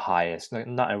the highest. Like,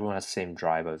 not everyone has the same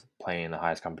drive of playing in the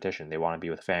highest competition. They want to be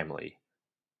with family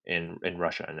in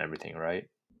Russia and everything, right?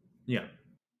 Yeah.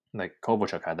 Like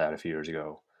Kovalchuk had that a few years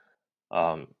ago.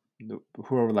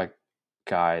 Whoever like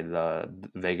guy the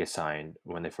Vegas signed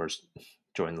when they first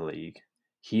joined the league,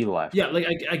 he left. Yeah, like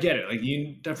I get it. Like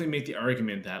you definitely make the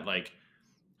argument that like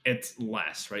it's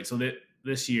less, right? So that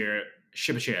this year,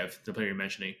 Shibachev, the player you're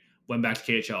mentioning, went back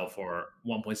to KHL for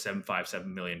 $1.757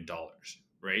 million,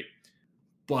 right?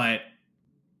 But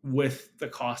with the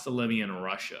cost of living in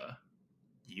Russia,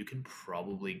 you can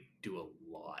probably do a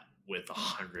lot with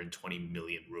 120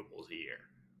 million rubles a year,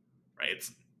 right?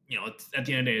 It's it's at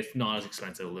the end of the day, it's not as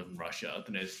expensive to live in Russia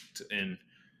than it is in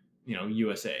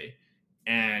USA,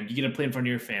 and you get to play in front of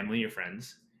your family, your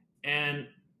friends, and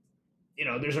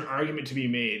there's an argument to be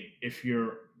made if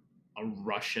you're a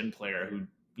Russian player who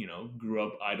grew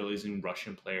up idolizing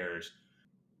Russian players.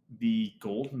 The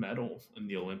gold medal in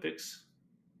the Olympics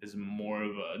is more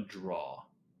of a draw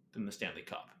than the Stanley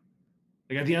Cup.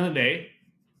 Like at the end of the day,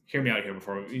 hear me out here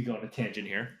before we go on a tangent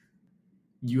here.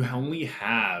 You only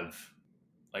have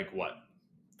like what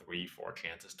 3-4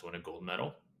 chances to win a gold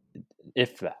medal.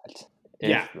 If that.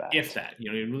 If that.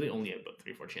 You really only have about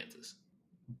 3-4 chances.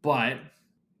 But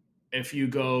if you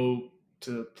go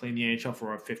to play in the NHL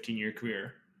for a 15-year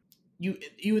career, you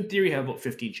in theory have about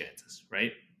 15 chances,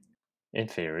 right? In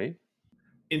theory.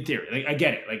 In theory. Like I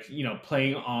get it. Like,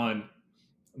 playing on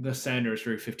the Senators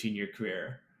for a 15-year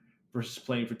career versus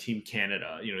playing for Team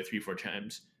Canada, 3-4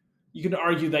 times. You can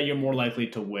argue that you're more likely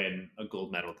to win a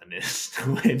gold medal than it is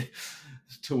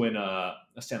to win a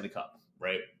Stanley Cup,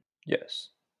 right? Yes.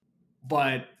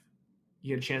 But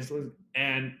you get a chance to,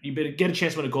 and you get a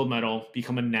chance to win a gold medal,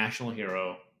 become a national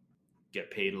hero,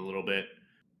 get paid a little bit,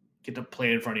 get to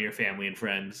play in front of your family and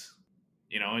friends,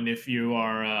 and if you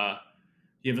are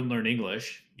you haven't learned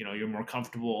English, you're more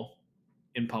comfortable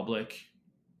in public.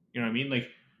 You know what I mean? Like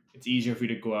it's easier for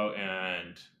you to go out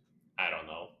and I don't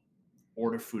know,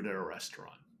 order food at a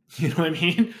restaurant. You know what I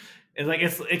mean? It's like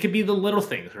it could be the little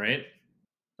things, right?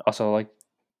 Also, like,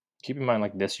 keep in mind,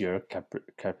 like this year,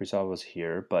 Kaprizov was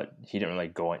here, but he didn't really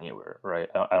go anywhere, right?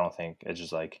 I don't think it's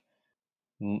just like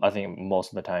I think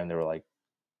most of the time they were like,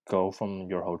 go from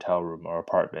your hotel room or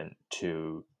apartment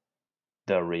to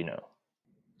the arena,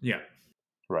 Yeah.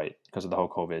 right? Because of the whole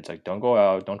COVID, it's like don't go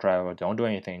out, don't travel, don't do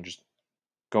anything, just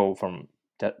go from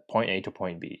that point A to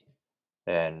point B,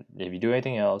 and if you do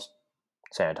anything else,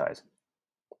 sanitize.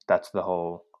 That's the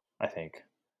whole, I think,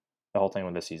 the whole thing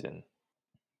with the season.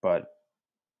 But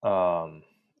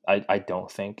I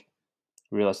don't think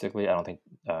realistically, I don't think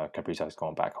Kaprizov is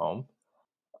going back home.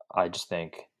 I just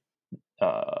think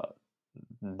uh,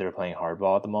 they're playing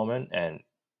hardball at the moment, and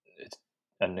it's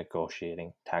a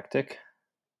negotiating tactic.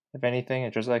 If anything,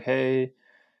 it's just like, hey,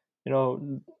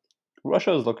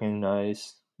 Russia is looking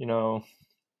nice. It'd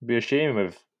be a shame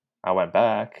if I went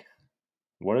back.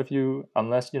 What if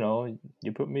unless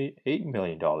you put me $8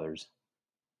 million,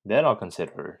 then I'll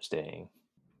consider staying.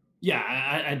 Yeah,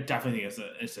 I definitely think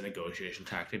it's a negotiation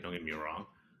tactic. Don't get me wrong,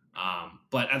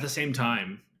 but at the same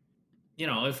time,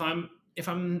 if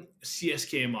I'm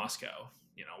CSKA Moscow,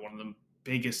 one of the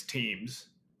biggest teams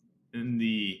in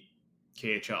the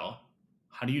KHL,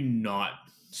 how do you not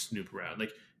snoop around?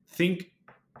 Like,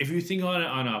 if you think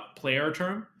on a player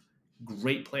term,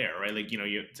 great player, right? Like,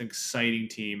 it's an exciting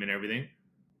team and everything,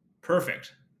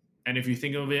 perfect. And if you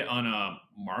think of it on a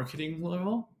marketing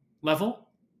level,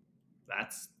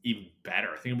 that's even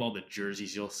better. Think about all the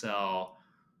jerseys you'll sell.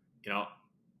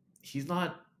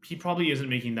 He probably isn't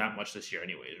making that much this year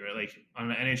anyways, right? Like on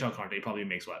an NHL contract, he probably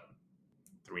makes what,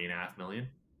 3.5 million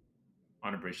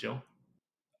on a bridge deal.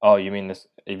 Oh, you mean this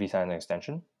if he signs an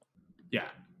extension? Yeah.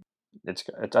 It's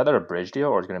either a bridge deal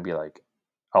or it's going to be like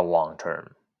a long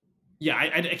term. Yeah,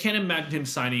 I can't imagine him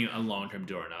signing a long-term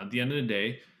deal now. At the end of the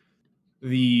day,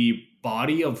 the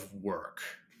body of work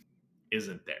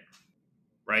isn't there,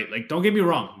 right? Like, don't get me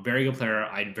wrong, very good player.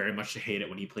 I'd very much hate it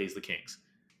when he plays the Kings,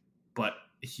 but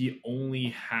he only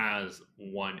has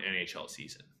one NHL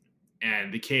season.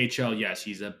 And the KHL, yes,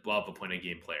 he's above a point a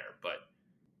game player, but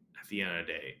at the end of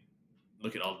the day,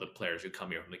 look at all the players who come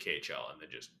here from the KHL and then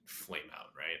just flame out,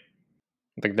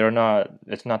 right? Like they're not.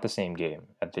 It's not the same game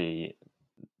at the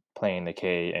playing the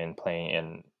K and playing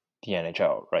in the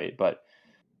NHL, right? But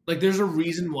like, there's a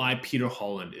reason why Peter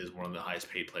Holland is one of the highest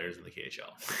paid players in the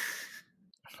KHL.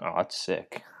 oh, that's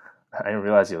sick. I didn't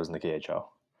realize he was in the KHL.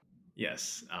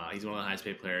 Yes, he's one of the highest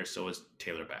paid players. So is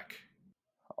Taylor Beck.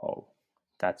 Oh,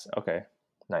 that's okay.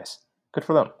 Nice. Good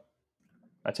for them.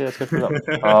 I'd say that's good for them.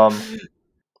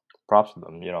 Props to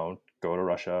them. Go to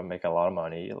Russia, make a lot of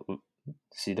money,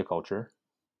 see the culture,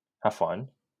 have fun.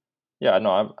 Yeah,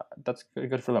 no, that's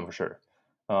good for them for sure.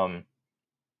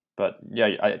 But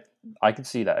yeah, I can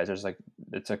see that. It's just like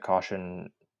it's a caution.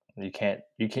 You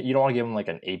don't want to give him like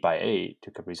an 8x8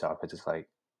 to Kaprizov because it's like,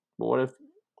 but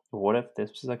what if this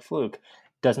is like fluke?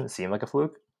 Doesn't seem like a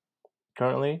fluke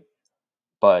currently,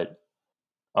 but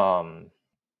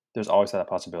there's always that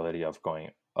possibility of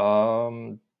going,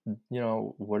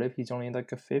 what if he's only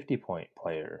like a 50-point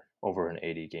player over an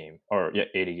 80 game or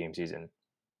 80 game season,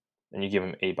 and you give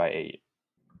him 8x8?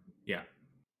 Yeah.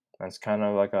 That's kind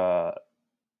of like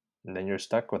then you're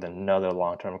stuck with another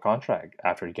long-term contract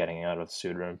after getting out of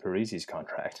Suter and Parisi's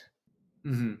contract.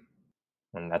 Mm-hmm.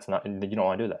 And that's not, you don't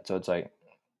want to do that. So it's like,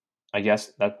 I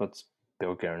guess that's what's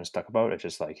Bill Guerin's stuck about. It's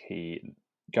just like he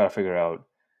got to figure out,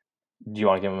 do you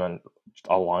want to give him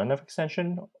a long enough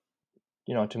extension,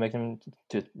 to make him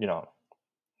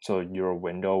so your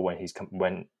window when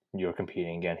you're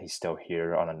competing again, he's still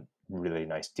here on a really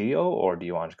nice deal, or do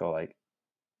you want to go like,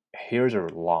 here's a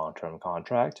long-term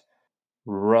contract,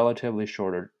 relatively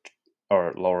shorter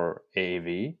or lower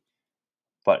AAV,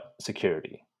 but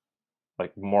security,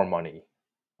 like more money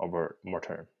over more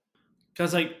term.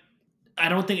 Because I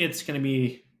don't think it's going to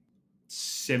be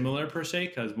similar per se.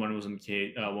 Because one was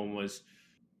one was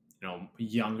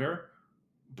younger,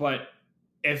 but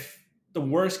if the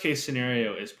worst case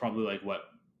scenario is probably like what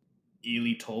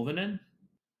Eeli Tolvanen,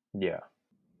 Yeah,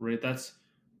 right? That's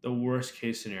the worst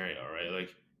case scenario, right?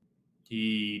 Like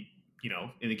he,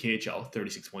 in the KHL,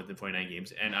 36 points in 49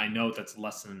 games, and I know that's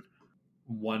less than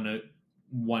one a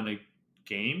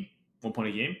game, 1 point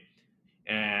a game,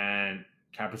 and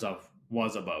Kaprizov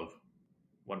was above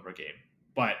 1 per game,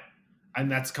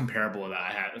 and that's comparable to that.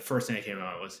 I had the first thing that came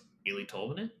out was Eeli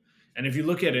Tolvanen, and if you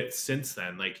look at it since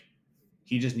then, like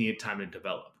he just needed time to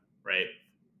develop, right?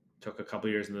 Took a couple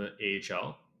years in the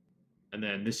AHL, and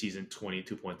then this season,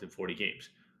 22 points in 40 games.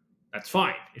 That's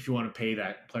fine if you want to pay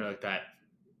that player like that,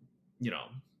 $1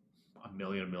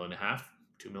 million, $1.5 million,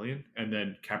 $2 million, and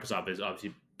then Kaprizov is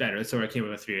obviously better. That's where I came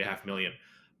with a $3.5 million.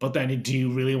 But then, do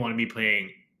you really want to be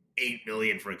paying $8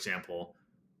 million, for example,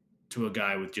 to a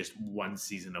guy with just one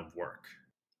season of work?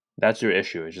 that's your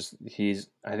issue. It's just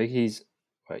I think he's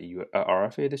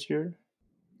RFA this year.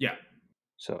 Yeah.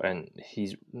 So and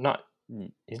he's not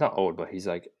old, but he's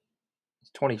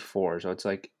 24. So it's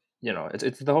like,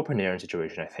 it's the whole Panarin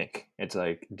situation. I think it's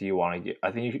like, do you want to get?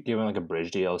 I think you should give him like a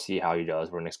bridge deal, see how he does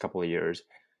for the next couple of years,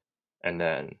 and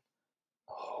then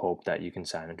hope that you can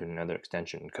sign him to another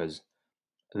extension. Because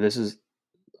this is,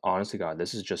 honestly, God,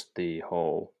 this is just the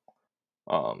whole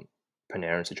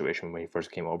Panarin situation when he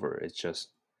first came over. It's just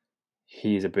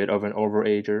he's a bit of an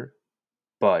overager,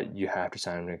 but you have to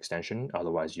sign him an extension,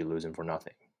 otherwise you lose him for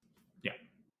nothing. Yeah.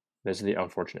 This is the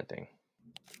unfortunate thing.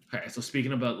 Okay, so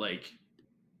speaking about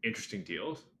interesting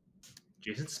deals,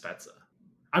 Jason Spezza.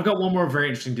 I've got one more very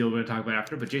interesting deal we're going to talk about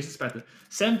after, but Jason Spezza,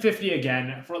 $750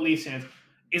 again for Leafs fans.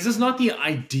 Is this not the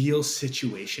ideal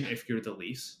situation if you're the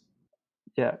Leafs?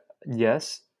 Yeah,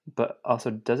 yes, but also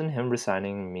doesn't him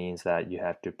resigning means that you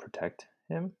have to protect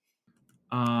him?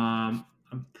 I'm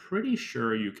pretty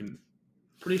sure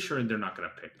Pretty sure they're not going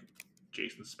to pick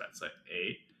Jason Spezza at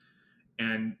 8.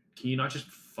 And can you not just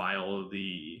file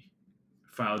the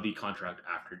contract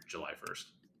after July 1st?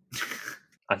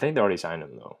 I think they already signed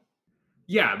him though.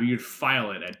 Yeah, but you'd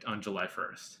file it on July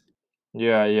 1st.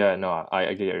 Yeah, no,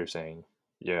 I get what you're saying.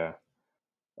 Yeah.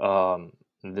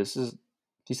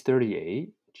 He's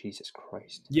 38. Jesus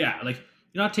Christ. Yeah, you're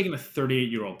not taking a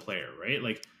 38-year-old player,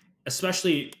 right?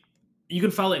 Especially you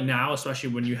can file it now, especially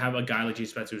when you have a guy like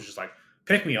Jason Spezza who's just like,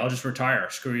 pick me, I'll just retire.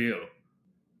 Screw you.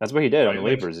 That's what he did on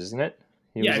Right? the waivers, isn't it?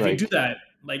 He Yeah, was if you do that,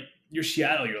 you're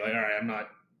Seattle, you're like, all right, I'm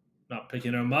not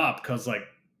picking him up because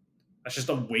that's just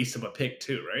a waste of a pick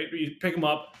too, right? You pick him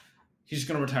up, he's just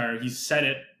gonna retire. He said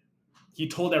it. He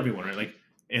told everyone, right?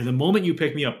 And the moment you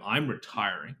pick me up, I'm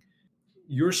retiring.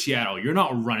 You're Seattle. You're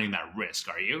not running that risk,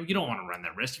 are you? You don't want to run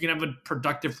that risk. You can have a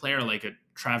productive player like a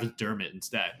Travis Dermott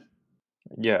instead.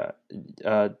 Yeah.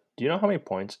 Do you know how many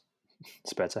points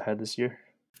Spezza had this year?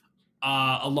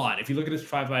 A lot. If you look at his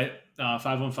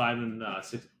 5-on-5 and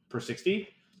 6 per 60,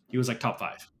 he was top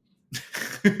 5.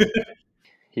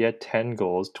 He had 10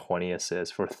 goals, 20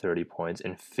 assists for 30 points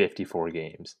in 54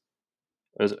 games.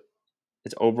 It's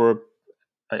over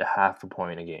a half a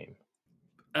point a game.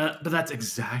 But that's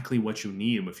exactly what you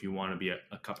need if you want to be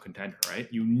a cup contender, right?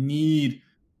 You need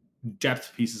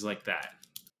depth pieces like that.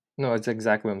 No, it's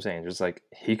exactly what I'm saying. Just like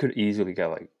he could easily get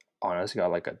like honestly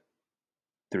got like a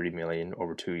 30 million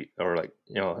over two or like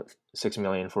 6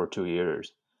 million for 2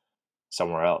 years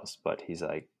somewhere else. But he's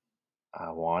like,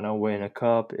 I want to win a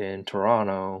cup in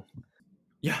Toronto.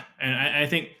 Yeah, and I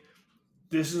think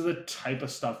this is the type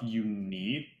of stuff you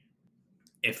need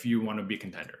if you want to be a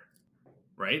contender,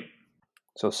 right?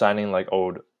 So signing like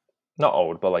not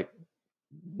old, but like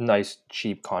nice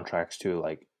cheap contracts to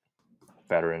like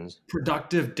veterans.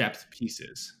 Productive depth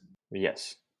pieces.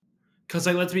 Yes. Because,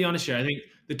 like, let's be honest here. I think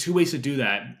the two ways to do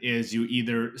that is you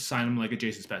either sign them like a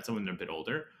Jason Spezza when they're a bit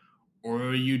older,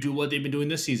 or you do what they've been doing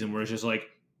this season, where it's just like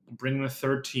bring in a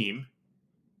third team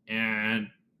and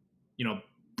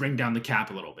bring down the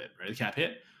cap a little bit, right? The cap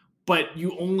hit, but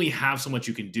you only have so much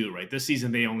you can do, right? This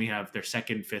season they only have their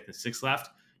second, fifth, and sixth left.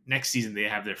 Next season they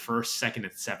have their first, second,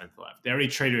 and seventh left. They already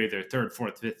traded away their third,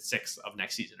 fourth, fifth, sixth of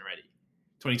next season already,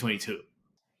 2022.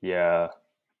 Yeah.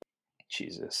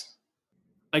 Jesus.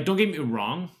 Like, don't get me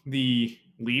wrong, the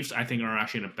Leafs I think are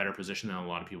actually in a better position than a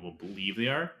lot of people believe they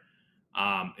are,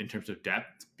 in terms of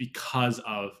depth because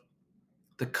of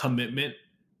the commitment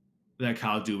that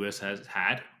Kyle Dubas has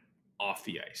had off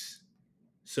the ice.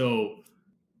 So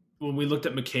when we looked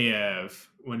at Mikheyev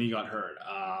when he got hurt,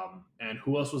 and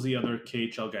who else was the other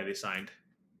KHL guy they signed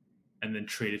and then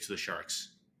traded to the Sharks?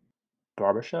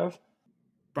 Barbashev?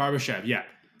 Barbashev, yeah.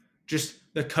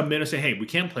 Just the commitment to say, hey, we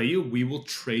can't play you, we will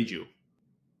trade you.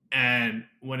 And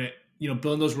when it,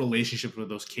 building those relationships with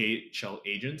those KHL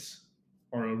agents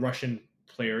or Russian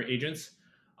player agents,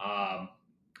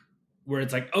 where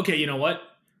it's like, okay, you know what?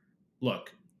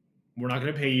 Look, we're not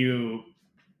going to pay you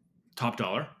top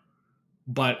dollar,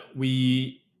 but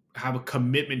we have a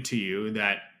commitment to you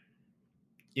that,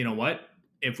 you know what?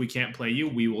 If we can't play you,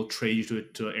 we will trade you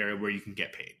to an area where you can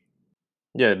get paid.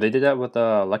 Yeah, they did that with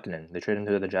Lehkonen. They traded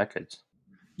him to the Jackets.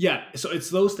 Yeah, so it's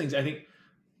those things. I think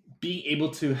being able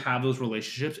to have those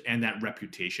relationships and that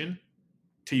reputation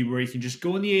to you where you can just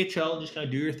go in the AHL and just kind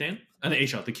of do your thing, and the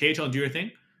KHL and do your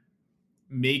thing,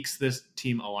 makes this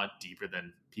team a lot deeper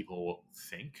than people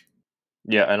think.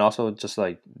 Yeah, and also just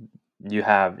like you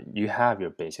have your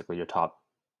basically your top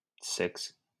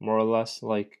six more or less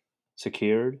like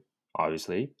secured.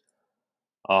 Obviously,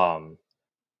 um,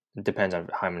 it depends on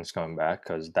Hyman's coming back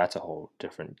because that's a whole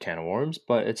different can of worms.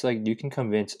 But it's like you can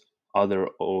convince other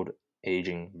old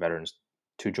aging veterans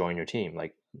to join your team.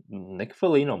 Like Nick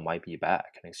Foligno might be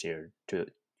back next year to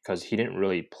because he didn't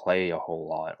really play a whole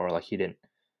lot or like he didn't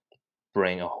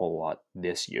bring a whole lot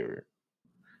this year.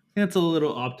 That's a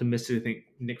little optimistic to think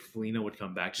Nick Foligno would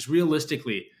come back. Just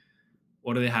realistically,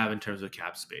 what do they have in terms of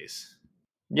cap space?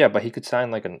 Yeah, but he could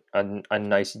sign like a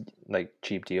nice like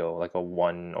cheap deal, like a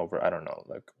one over I don't know,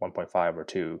 like 1.5 or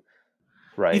two, You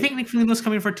right? think Nick Foligno's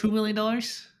coming for $2 million?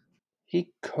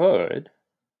 He could.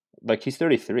 Like he's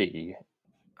 33.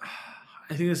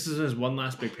 I think this is his one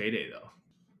last big payday, though.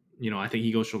 I think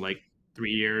he goes for like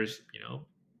 3 years.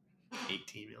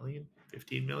 18 million,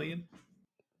 15 million.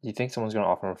 You think someone's gonna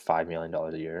offer him $5 million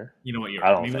a year? You know what? You're I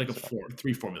right. don't Maybe think like a so.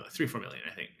 4 million.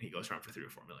 I think he goes around for 3 or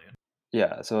 4 million.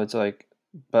 Yeah, so it's like,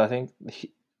 but I think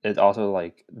it also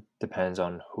like depends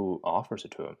on who offers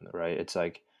it to him, right? It's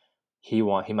like he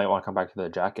might want to come back to the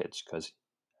Jackets because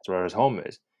that's where his home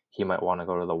is. He might want to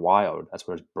go to the Wild. That's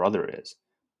where his brother is,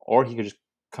 or he could just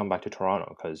come back to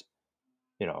Toronto because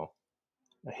you know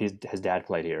his dad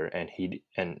played here, and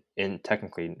in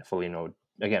technically Foligno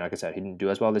again, like I said, he didn't do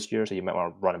as well this year, so you might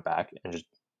want to run it back and just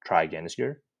try again this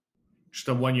year. Just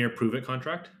a 1 year prove it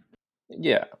contract.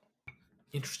 Yeah,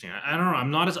 Interesting. I don't know. I'm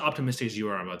not as optimistic as you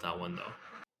are about that one, though.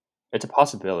 it's a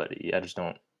possibility. I just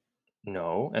don't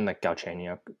know. And like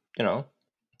Galchenyuk,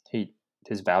 he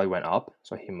his value went up,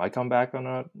 so he might come back on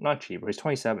a not cheaper. He's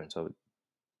 27, so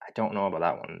I don't know about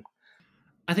that one.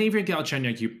 I think if you're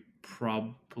Galchenyuk, you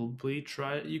probably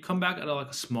try. You come back at like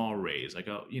a small raise, like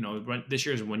this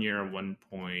year's 1 year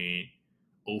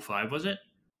 1.05, was it?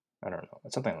 I don't know.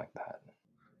 It's something like that.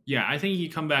 Yeah, I think you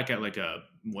come back at like a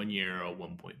 1 year or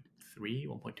 1.3,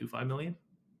 1.25 million.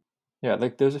 Yeah,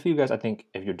 like there's a few guys I think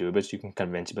if you're Dubas, you can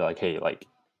convince to be like, hey, like,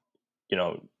 you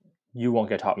know, you won't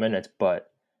get top minutes,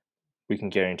 but we can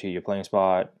guarantee your playing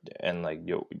spot, and like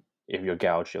you, if you're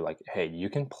gouged, you're like, hey, you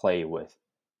can play with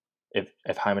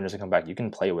if Hyman doesn't come back, you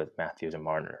can play with Matthews and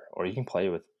Marner, or you can play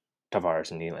with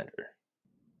Tavares and Nylander.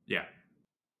 Yeah.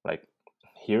 Like,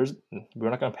 we're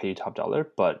not gonna pay you top dollar,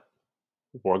 but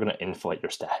we're gonna inflate your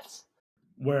stats.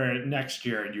 Where next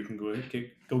year you can go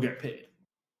get paid.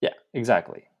 Yeah,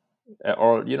 exactly.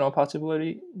 Or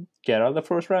possibility get out of the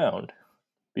first round,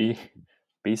 be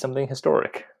something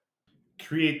historic.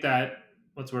 Create that.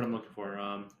 What's the word I'm looking for?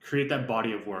 Create that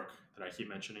body of work that I keep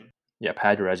mentioning. Yeah,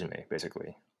 pad your resume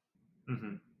basically.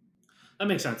 Mm-hmm. That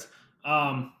makes sense.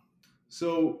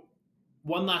 So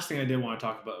one last thing I did want to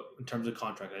talk about in terms of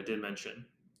contract, I did mention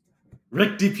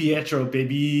Rick DiPietro,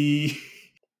 baby.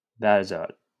 That is a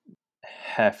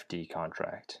hefty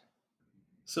contract.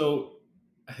 So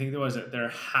I think they're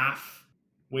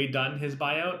halfway done his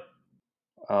buyout.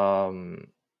 Um,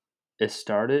 it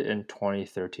started in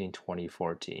 2013,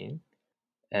 2014,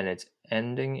 and it's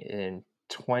ending in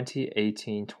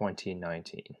 2018,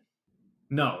 2019.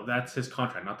 No, that's his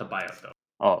contract, not the buyout though.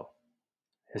 Oh,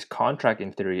 his contract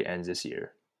in theory ends this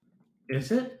year.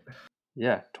 Is it?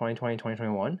 Yeah, 2020,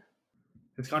 2021.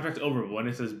 His contract's over. When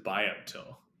is his buyout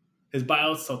till? His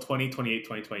buyout's till 2028,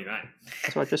 2029.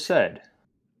 That's what I just said.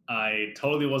 I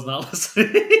totally was not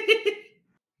listening.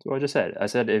 That's what I just said. I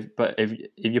said if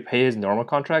you pay his normal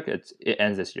contract, it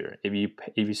ends this year. If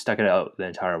you stuck it out the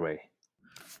entire way.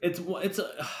 It's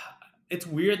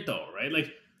weird though, right?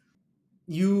 Like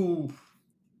you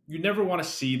never want to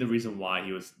see the reason why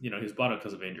he was, he was bought out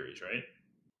because of injuries, right?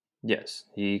 Yes,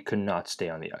 he could not stay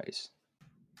on the ice.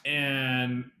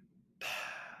 And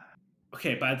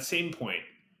okay, but at the same point,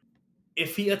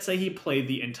 if let's say he played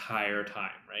the entire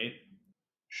time, right?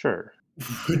 Sure.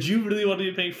 Would you really want to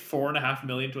be paying $4.5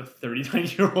 million to a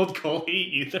 39-year-old goalie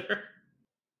either?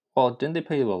 Well, didn't they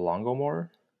pay Luongo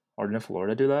more, or didn't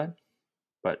Florida do that?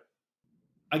 But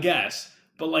I guess,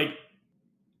 but like,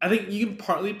 I think you can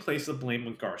partly place the blame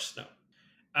on Gar Snow.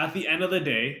 At the end of the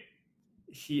day,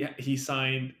 he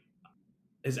signed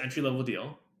his entry level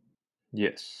deal,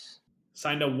 yes,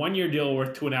 signed a 1 year deal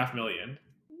worth $2.5 million,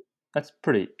 that's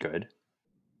pretty good.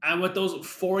 and with those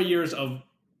 4 years of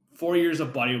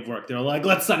body of work, they're like,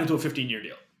 let's sign into a 15-year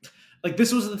deal. Like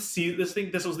this was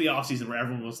this was the offseason where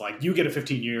everyone was like, you get a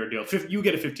 15-year deal, you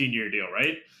get a 15-year deal,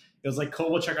 right? It was like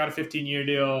Kovalchuk got a 15-year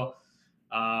deal.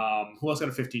 Who else got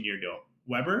a 15-year deal?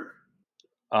 Weber?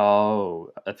 Oh,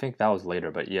 I think that was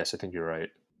later, but yes, I think you're right.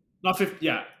 Not 50.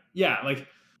 Yeah. Like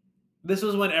this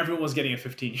was when everyone was getting a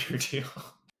 15-year deal.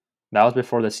 That was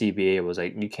before the CBA was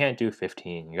like, you can't do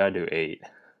 15, you gotta do 8.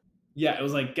 Yeah, it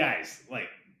was like, guys, like,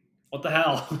 what the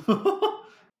hell?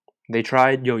 They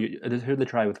tried, who they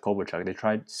tried with Kovalchuk? They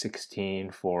tried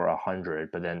 16 for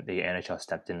 100, but then the NHL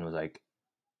stepped in and was like,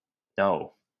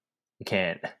 no, you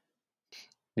can't.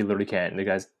 You literally can't.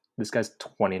 This guy's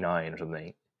 29 or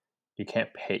something. You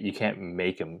can't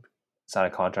make him sign a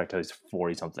contract till he's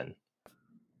 40 something.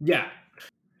 Yeah.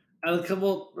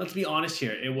 Well, let's be honest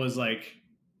here. It was like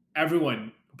part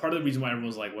of the reason why everyone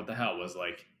was like, what the hell, was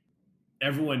like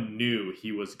everyone knew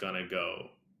he was gonna go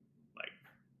like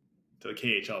to the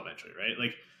KHL eventually, right?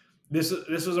 Like this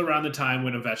was around the time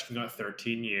when Ovechkin got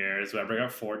 13 years, Weber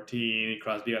got 14,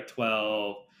 Crosby got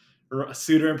 12,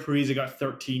 Suter and Parise got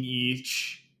 13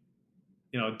 each.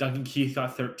 Duncan Keith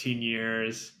got 13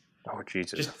 years. Oh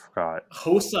Jesus, Just I forgot.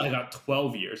 Hossa got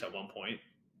 12 years at one point.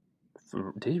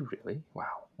 Did he really?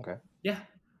 Wow. Okay. Yeah.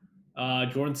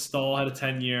 Jordan Stahl had a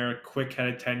 10-year. Quick had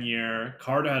a 10-year.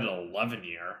 Carter had an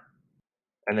 11-year.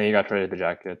 And then he got traded to the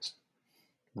Jackets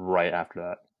right after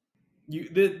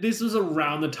that. This was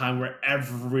around the time where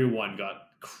everyone got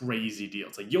crazy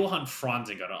deals. Like Johan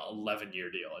Franzen got an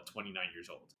 11-year deal at 29 years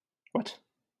old. What?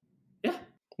 Yeah.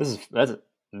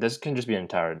 This can just be an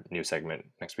entire new segment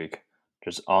next week.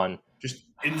 Just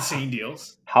insane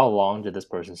deals. How long did this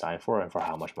person sign for, and for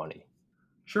how much money?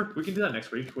 Sure, we can do that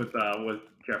next week with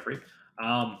Jeffrey.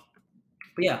 But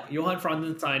yeah, Johan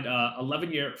Franzen signed a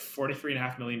 11-year,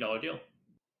 $43.5 million deal.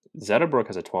 Zetterberg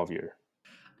has a 12-year.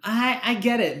 I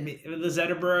get it. The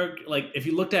Zetterberg, like if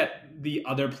you looked at the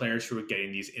other players who were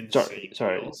getting these insane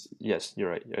deals. Yes, you're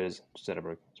right. It is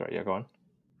Zetterberg. Sorry, yeah, go on.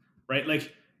 Right?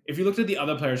 Like if you looked at the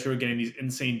other players who were getting these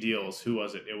insane deals, who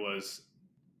was it? It was,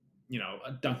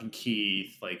 Duncan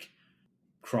Keith, like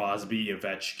Crosby,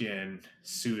 Ovechkin,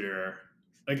 Suter.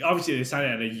 Like obviously they signed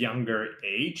at a younger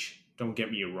age. Don't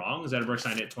get me wrong. Zetterberg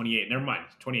signed at 28. Never mind,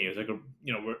 28. It was like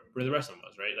where the rest of them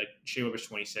was, right? Like Shea Weber's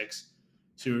 26.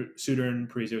 Suter and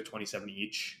Parise were 27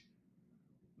 each.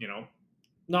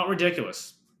 Not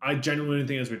ridiculous. I genuinely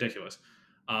think it's ridiculous.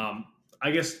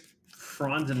 I guess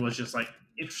Franzen was just like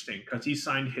interesting because he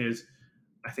signed his,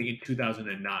 I think in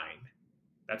 2009.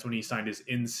 That's when he signed his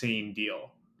insane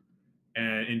deal.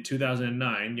 And in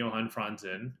 2009, Johan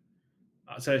Franzen,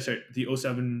 the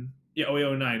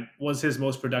 0809 was his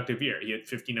most productive year. He had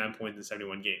 59 points in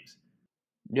 71 games.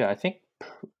 Yeah, I think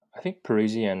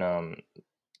Parise and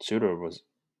Suter was,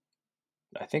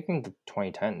 I think in the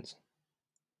 2010s,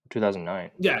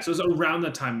 2009. Yeah, so it was around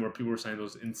the time where people were signing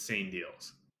those insane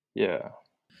deals. Yeah.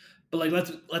 But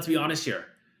like, let's be honest here.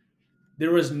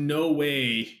 There was no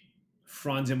way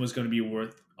Franzen was going to be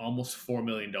worth almost $4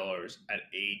 million at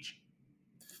age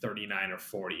 39 or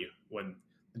 40 when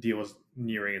the deal was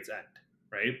nearing its end,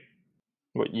 right?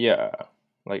 But yeah,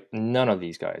 like none of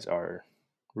these guys are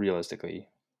realistically.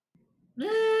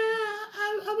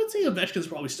 I would say Ovechkin's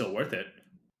probably still worth it.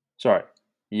 Sorry.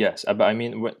 Yes, but I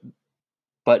mean,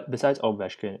 but besides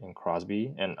Ovechkin and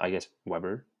Crosby and I guess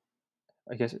Weber,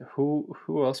 I guess who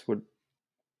else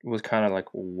was kind of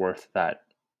like worth that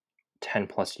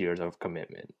 10+ years of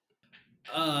commitment?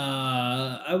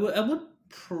 I would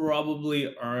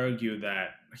probably argue that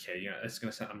okay, yeah, it's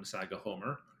gonna sound I'm gonna sound like a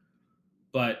homer,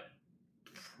 but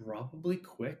probably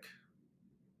Quick.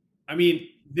 I mean,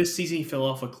 this season he fell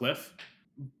off a cliff,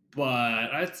 but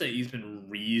I'd say he's been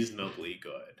reasonably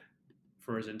good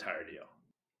for his entire deal.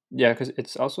 Yeah, because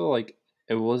it's also like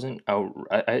it wasn't out.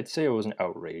 I'd say it wasn't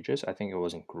outrageous. I think it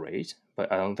wasn't great,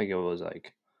 but I don't think it was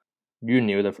like you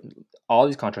knew that all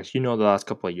these contracts. You know, the last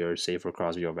couple of years, save for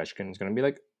Crosby, Ovechkin, is going to be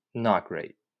like not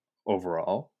great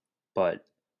overall, but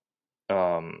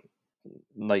um,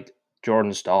 like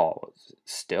Jordan Stahl was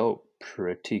still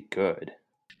pretty good.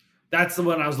 That's the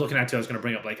one I was looking at too. I was going to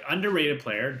bring up like underrated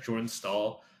player Jordan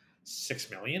Stahl,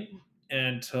 $6 million,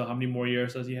 and how many more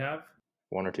years does he have?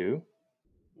 1 or 2.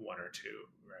 1 or 2,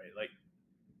 right? Like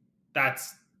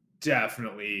that's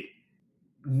definitely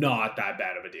not that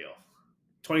bad of a deal.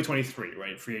 2023,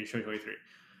 right? Free agent 2023.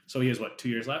 So he has what, 2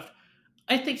 years left?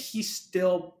 I think he's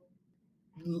still.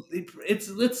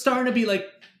 It's starting to be like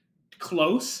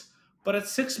close, but at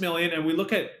 6 million, and we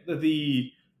look at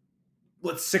the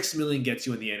what 6 million gets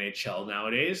you in the NHL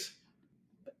nowadays.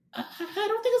 I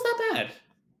don't think it's that bad,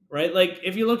 right? Like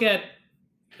if you look at,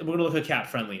 we're gonna look at cap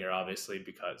friendly here, obviously,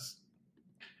 because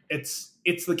it's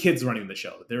the kids running the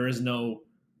show. There is no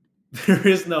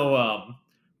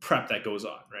prep that goes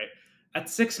on, right? At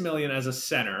 6 million as a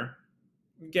center,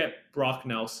 you get Brock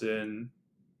Nelson,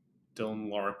 Dylan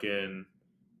Larkin.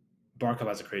 Barkov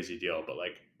has a crazy deal, but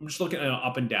like I'm just looking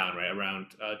up and down, right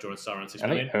around Jordan Stahl around 6 I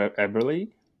million. think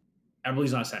Eberle.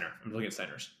 Eberle's not a center. I'm looking at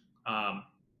centers, right?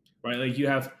 Like you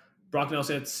have Brock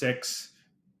Nelson at 6,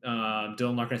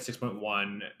 Dylan Larkin at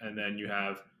 6.1, and then you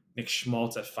have Nick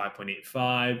Schmaltz at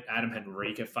 5.85, Adam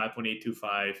Henrique at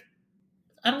 5.825.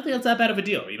 I don't think that's that bad of a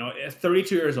deal. You know, at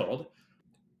 32 years old,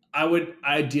 I would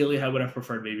have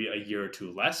preferred maybe a year or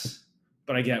two less.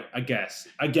 But I get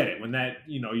it. When that,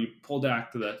 you know, you pull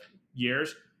back to the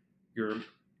years, your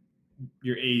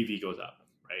AAV goes up,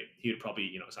 right? He would probably,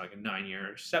 you know, it's like a 9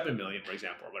 year, 7 million, for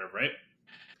example, or whatever, right?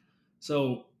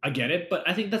 So I get it, but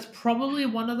I think that's probably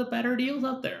one of the better deals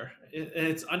out there.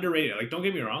 It's underrated. Like, don't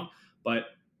get me wrong, but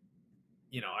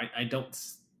you know, I don't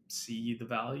see the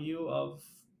value of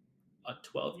a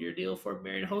 12-year deal for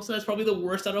Marian Hossa. That's probably the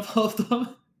worst out of all of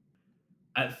them.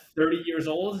 At 30 years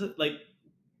old, like,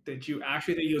 did you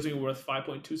actually think he was worth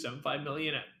 5.275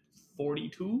 million at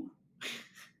 42?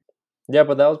 Yeah,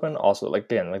 but that was when also like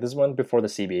again, like this is when before the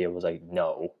CBA was like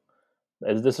no.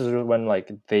 This is when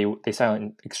like they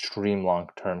sign extreme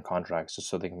long-term contracts just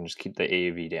so they can just keep the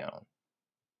AAV down.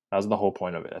 That was the whole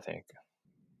point of it, I think.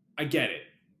 I get it,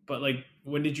 but like,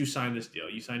 when did you sign this deal?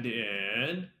 You signed it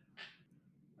in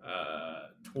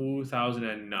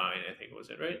 2009, I think, was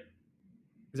it, right?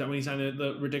 Is that when you signed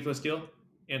the ridiculous deal?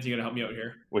 Anthony, you gotta help me out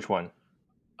here. Which one?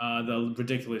 The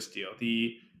ridiculous deal,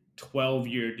 the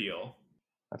 12-year deal.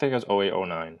 I think it was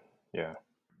 0809. Yeah.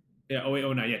 Yeah,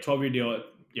 0809. Yeah, 12-year deal.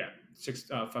 Yeah,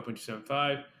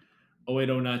 5.275.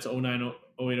 0809 to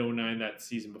 0809, that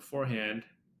season beforehand.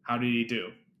 How did he do?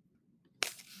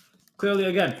 Clearly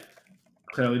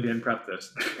didn't prep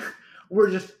this. We're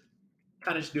just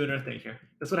kind of just doing our thing here.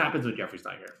 That's what happens when Jeffrey's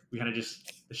not here. We kind of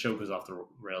just, the show goes off the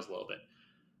rails a little bit.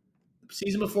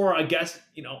 Season before, I guess,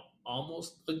 you know,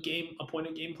 almost a point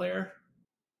a game player.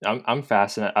 I'm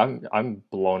fascinated. I'm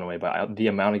blown away by the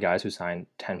amount of guys who signed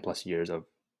 10+ years of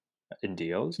in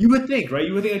deals. You would think, right?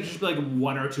 You would think it'd just be like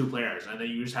 1 or 2 players, and then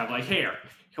you just have like, hey,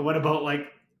 what about like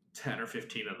 10 or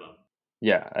 15 of them?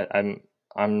 Yeah,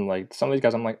 I'm like some of these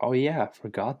guys. I'm like, oh yeah, I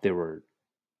forgot they were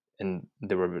you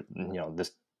know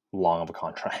this long of a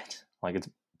contract. Like it's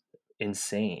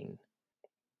insane.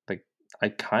 Like I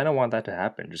kind of want that to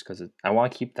happen just because I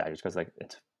want to keep that just because like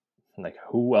it's like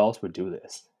who else would do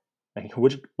this? Like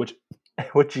which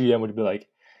GM would be like,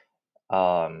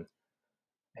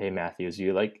 hey Matthews,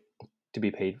 you like to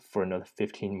be paid for another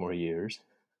 15 more years?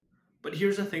 But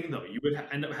here's the thing, though: you would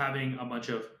end up having a bunch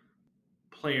of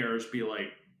players be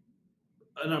like,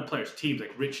 not players, teams,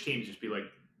 like rich teams, just be like,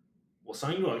 "We'll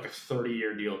sign you like a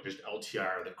 30-year deal, just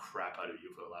LTIR the crap out of you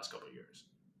for the last couple of years."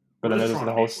 But then there's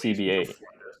the whole CBA.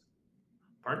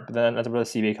 Pardon? But then that's where the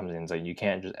CBA comes in. It's like you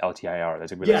can't just LTIR.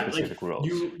 There's really specific rules.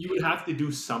 You would have to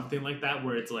do something like that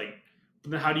where it's like, but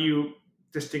then how do you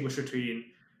distinguish between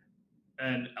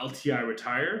and LTI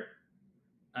retire,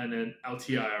 and then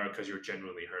LTIR because you're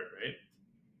genuinely hurt, right?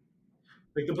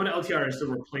 Like the point of LTR is to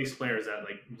replace players that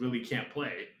like really can't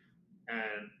play,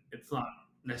 and it's not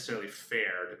necessarily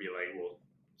fair to be like, well,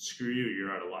 screw you,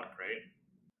 you're out of luck, right?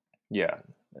 Yeah,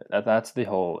 that's the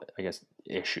whole, I guess,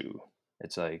 issue.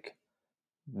 It's like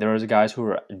there are guys who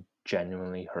are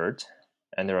genuinely hurt,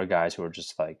 and there are guys who are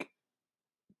just like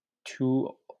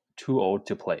too old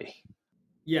to play.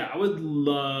 Yeah, I would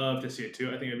love to see it too.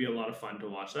 I think it'd be a lot of fun to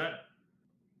watch that,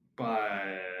 but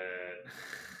I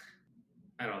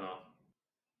don't know.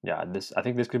 Yeah, I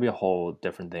think this could be a whole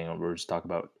different thing. We're just talking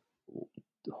about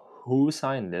who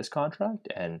signed this contract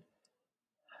and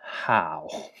how.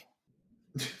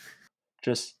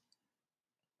 Just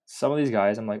some of these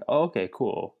guys, I'm like, oh, okay,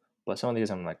 cool. But some of these,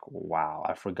 I'm like, wow,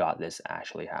 I forgot this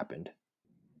actually happened.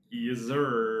 Yes,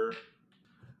 sir.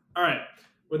 All right.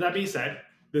 With that being said,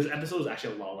 this episode is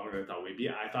actually a lot longer than I thought it would be.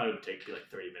 I thought it would take like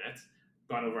 30 minutes.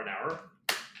 Gone over an hour.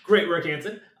 Great work,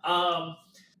 Hanson. So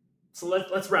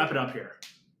let's wrap it up here.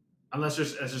 Unless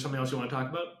is there something else you want to talk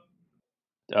about?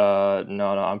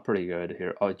 No, I'm pretty good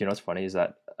here. Oh, you know what's funny is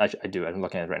that actually I do. I'm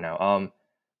looking at it right now.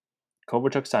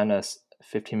 Kovalchuk signed us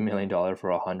 $15 million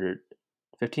for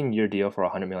 15-year deal for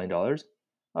 $100 million.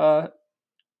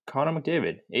 Connor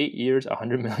McDavid, 8 years,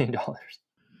 $100 million.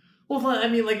 Well, I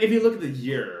mean, like if you look at the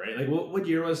year, right? Like what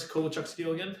year was Kovalchuk's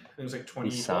deal again? It was like He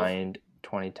 2012? signed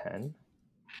 2010.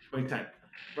 2010,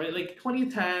 right? Like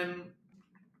 2010.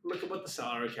 Look at what the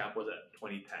salary cap was at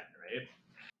 2010, right?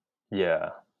 Yeah.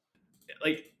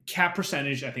 Like cap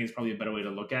percentage, I think is probably a better way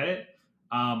to look at it.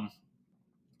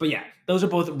 But yeah, those are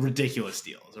both ridiculous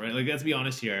deals, right? Like let's be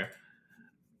honest here.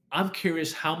 I'm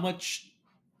curious, how much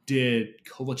did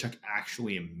Kovalchuk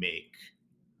actually make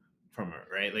from it,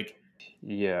 right? Like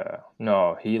Yeah.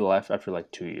 No, he left after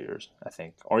like 2 years, I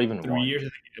think, or even 3 one. years. I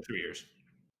think 3 years.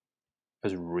 It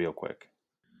was real quick.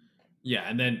 Yeah,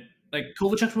 and then like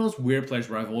Kovachuk's one of those weird players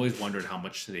where I've always wondered how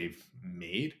much they've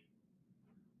made,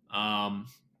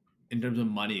 in terms of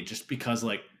money, just because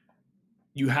like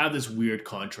you have this weird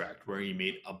contract where he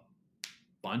made a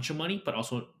bunch of money, but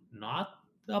also not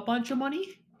a bunch of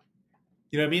money.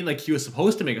 You know what I mean? Like he was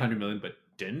supposed to make 100 million, but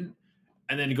didn't,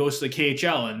 and then he goes to the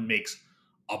KHL and makes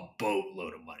a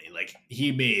boatload of money. Like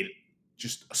he made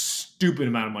just a stupid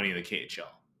amount of money in the KHL.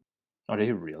 Oh, did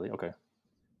he really? Okay.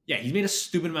 Yeah, he's made a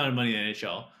stupid amount of money in the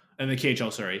NHL and the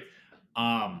KHL. Sorry,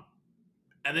 and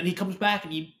then he comes back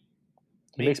and he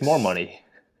makes more money.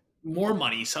 More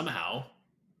money somehow.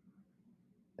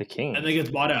 The Kings. And then gets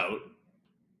bought out,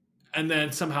 and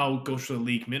then somehow goes for the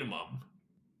league minimum,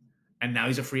 and now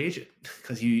he's a free agent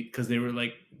because they were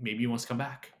like maybe he wants to come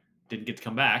back. Didn't get to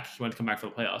come back. He wanted to come back for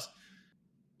the playoffs.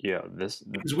 Yeah, this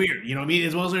It's weird. You know what I mean?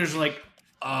 As well as there's like,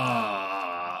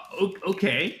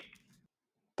 okay.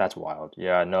 That's wild.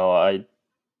 Yeah, no,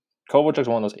 Kovalchuk's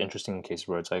one of those interesting cases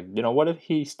where it's like, what if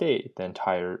he stayed the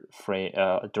entire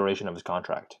duration of his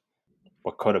contract?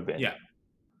 What could have been? Yeah.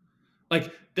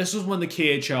 Like, this was when the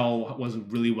KHL was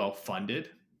really well funded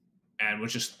and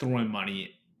was just throwing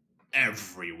money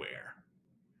everywhere.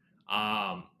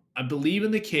 I believe in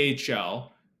the KHL,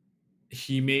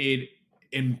 he made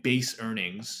in base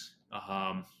earnings,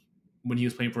 when he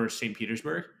was playing for St.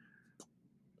 Petersburg,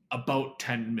 about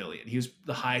 10 million. He was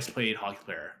the highest paid hockey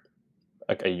player.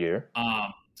 Like a year?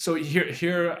 So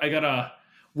here I got a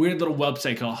weird little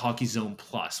website called Hockey Zone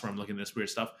Plus where I'm looking at this weird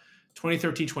stuff.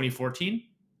 2013, 2014,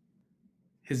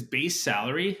 his base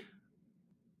salary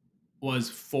was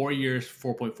 4 years,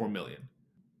 4.4 million.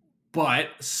 But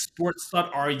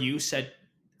Sports.ru said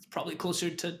it's probably closer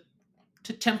to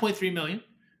 10.3 million.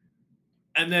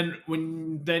 And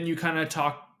then you kind of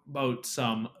talk about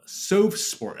some Sove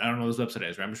Sport. I don't know what this website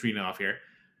is, right? I'm just reading it off here.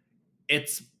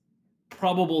 It's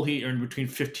probable he earned between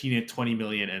 15 and 20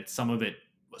 million, and some of it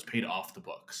was paid off the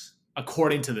books,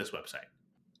 according to this website.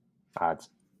 Ads.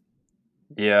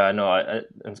 Yeah, no,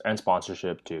 and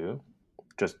sponsorship too,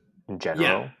 just in general.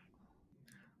 Yeah.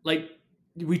 Like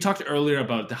we talked earlier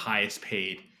about the highest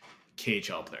paid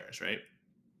KHL players, right?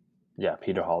 Yeah,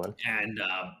 Peter Holland. And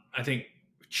I think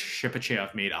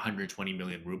Shipachev made 120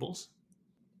 million rubles.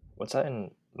 What's that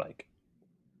in like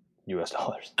US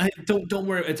dollars? Don't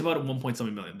worry, it's about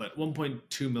 1.7 million, but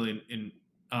 1.2 million in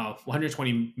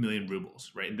 120 million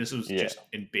rubles, right? And this was just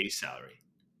in base salary.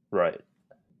 Right.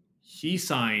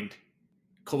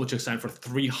 Kovalchuk signed for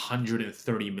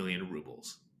 330 million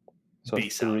rubles. So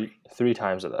base salary. Three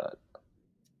times of that.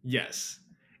 Yes.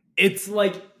 It's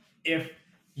like if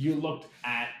you looked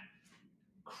at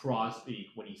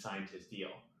Crosby when he signed his deal,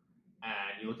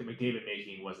 and you look at McDavid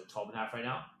making, was it 12.5 right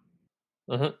now?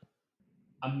 Mm-hmm.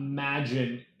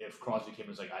 Imagine if Crosby came and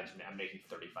was like, I'm making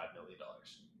 $35 million.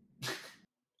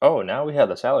 Oh, now we have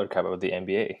the salary cap with the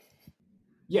NBA.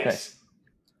 Yes. Nice.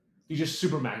 He's just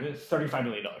super max, $35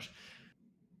 million.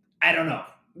 I don't know.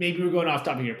 Maybe we're going off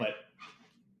topic here, but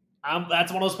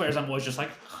that's one of those players I'm always just like,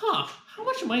 how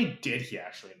much money did he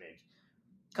actually make?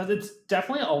 Because it's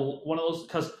definitely one of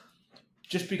those,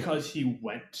 just because he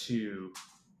went to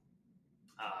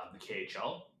the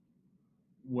KHL,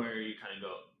 where you kind of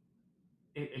go,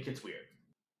 it gets weird.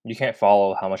 You can't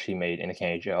follow how much he made in the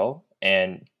KHL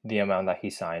and the amount that he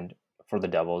signed for the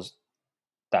Devils.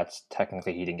 That's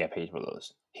technically he didn't get paid for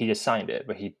those. He just signed it,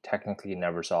 but he technically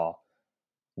never saw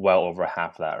well over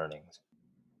half of that earnings.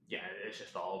 Yeah, it's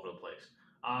just all over the place.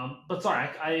 But sorry,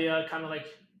 I kind of like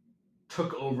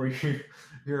took over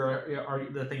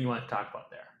the thing you want to talk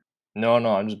about there. No,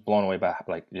 I'm just blown away by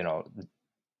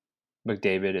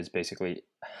McDavid is basically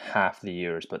half the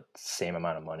years, but same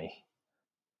amount of money.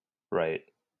 Right.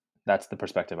 That's the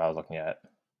perspective I was looking at.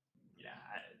 Yeah,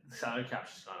 salary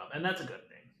cap's just gone up, and that's a good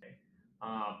thing.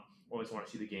 Always want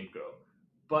to see the game grow.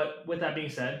 But with that being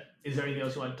said, is there anything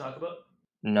else you want to talk about?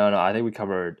 No, I think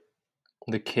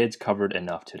the kids covered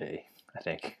enough today, I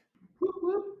think. Whoop,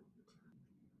 whoop.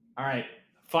 All right,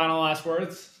 final last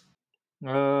words?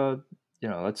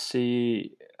 Let's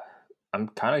see. I'm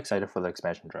kind of excited for the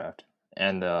expansion draft.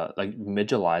 And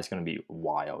mid-July is going to be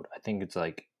wild. I think it's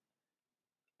like,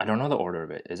 I don't know the order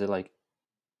of it. Is it like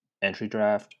entry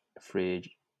draft, free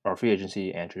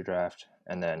agency, entry draft,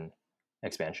 and then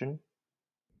expansion?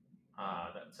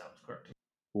 That sounds correct.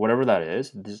 Whatever that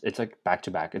is, it's like back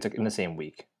to back. It's like in the same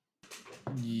week.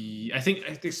 Yeah, I think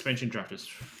the expansion draft is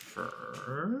first.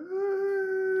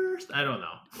 I don't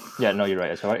know. Yeah, no, you're right.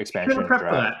 It's like expansion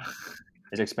draft.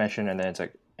 It's expansion, and then it's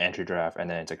like entry draft, and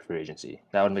then it's like free agency.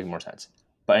 That would make more sense.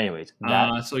 But anyways,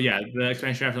 the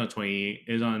expansion draft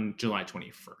is on July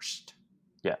 21st.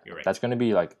 Yeah, you're right. That's going to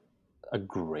be like a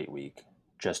great week,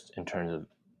 just in terms of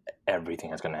everything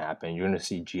that's going to happen. You're going to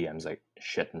see GMs like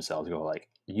shit themselves, go like,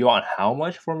 "You want how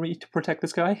much for me to protect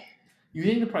this guy?" You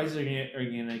think the prices are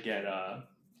going to get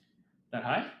that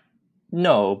high?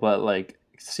 No, but like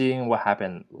seeing what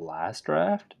happened last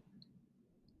draft,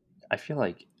 I feel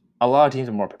like a lot of teams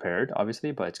are more prepared,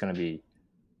 obviously, but it's going to be.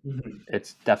 Mm-hmm.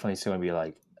 It's definitely still going to be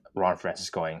like Ron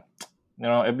Francis going,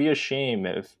 it'd be a shame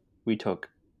if we took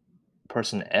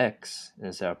person X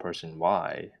instead of person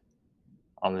Y,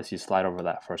 unless you slide over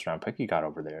that first round pick you got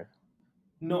over there.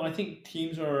 No, I think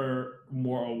teams are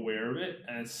more aware of it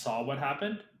and saw what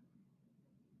happened,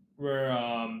 where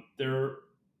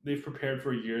they've prepared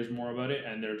for years more about it,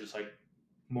 and they're just like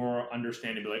more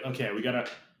understanding, be like, okay, we gotta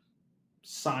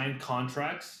sign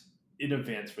contracts in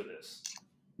advance for this.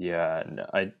 Yeah,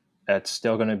 that's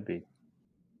still gonna be.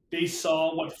 They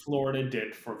saw what Florida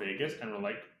did for Vegas and were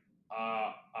like,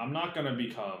 I'm not gonna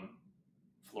become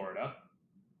Florida,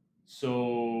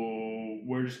 so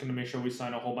we're just gonna make sure we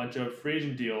sign a whole bunch of free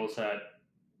agent deals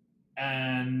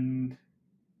and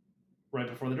right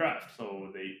before the draft, so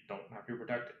they don't have to be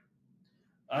protected.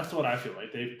 That's what I feel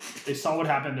like. They saw what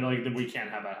happened. They're like, we can't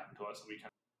have that happen to us. So we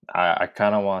can't. I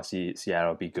kind of want to see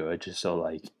Seattle be good, just so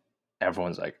like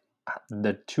everyone's like,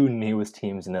 the two newest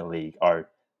teams in the league are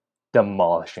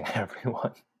demolishing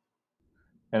everyone,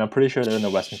 and I'm pretty sure they're in the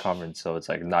Western Conference, so it's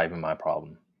like not even my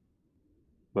problem.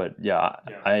 But yeah.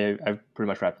 I've pretty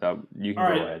much wrapped up. You can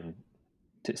go ahead and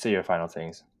say your final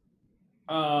things.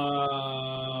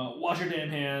 Wash your damn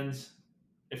hands.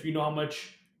 If you know how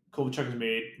much Kovalchuk has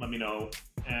made, let me know.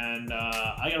 And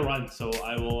I gotta run, so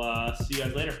I will see you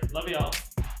guys later. Love y'all.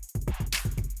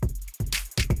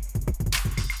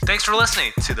 Thanks for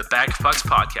listening to the Bag of Pucks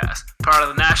podcast, part of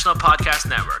the National Podcast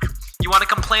Network. You want to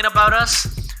complain about us?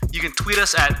 You can tweet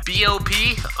us at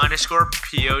BOP_POD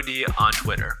on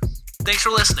Twitter. Thanks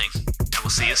for listening, and we'll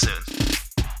see you soon.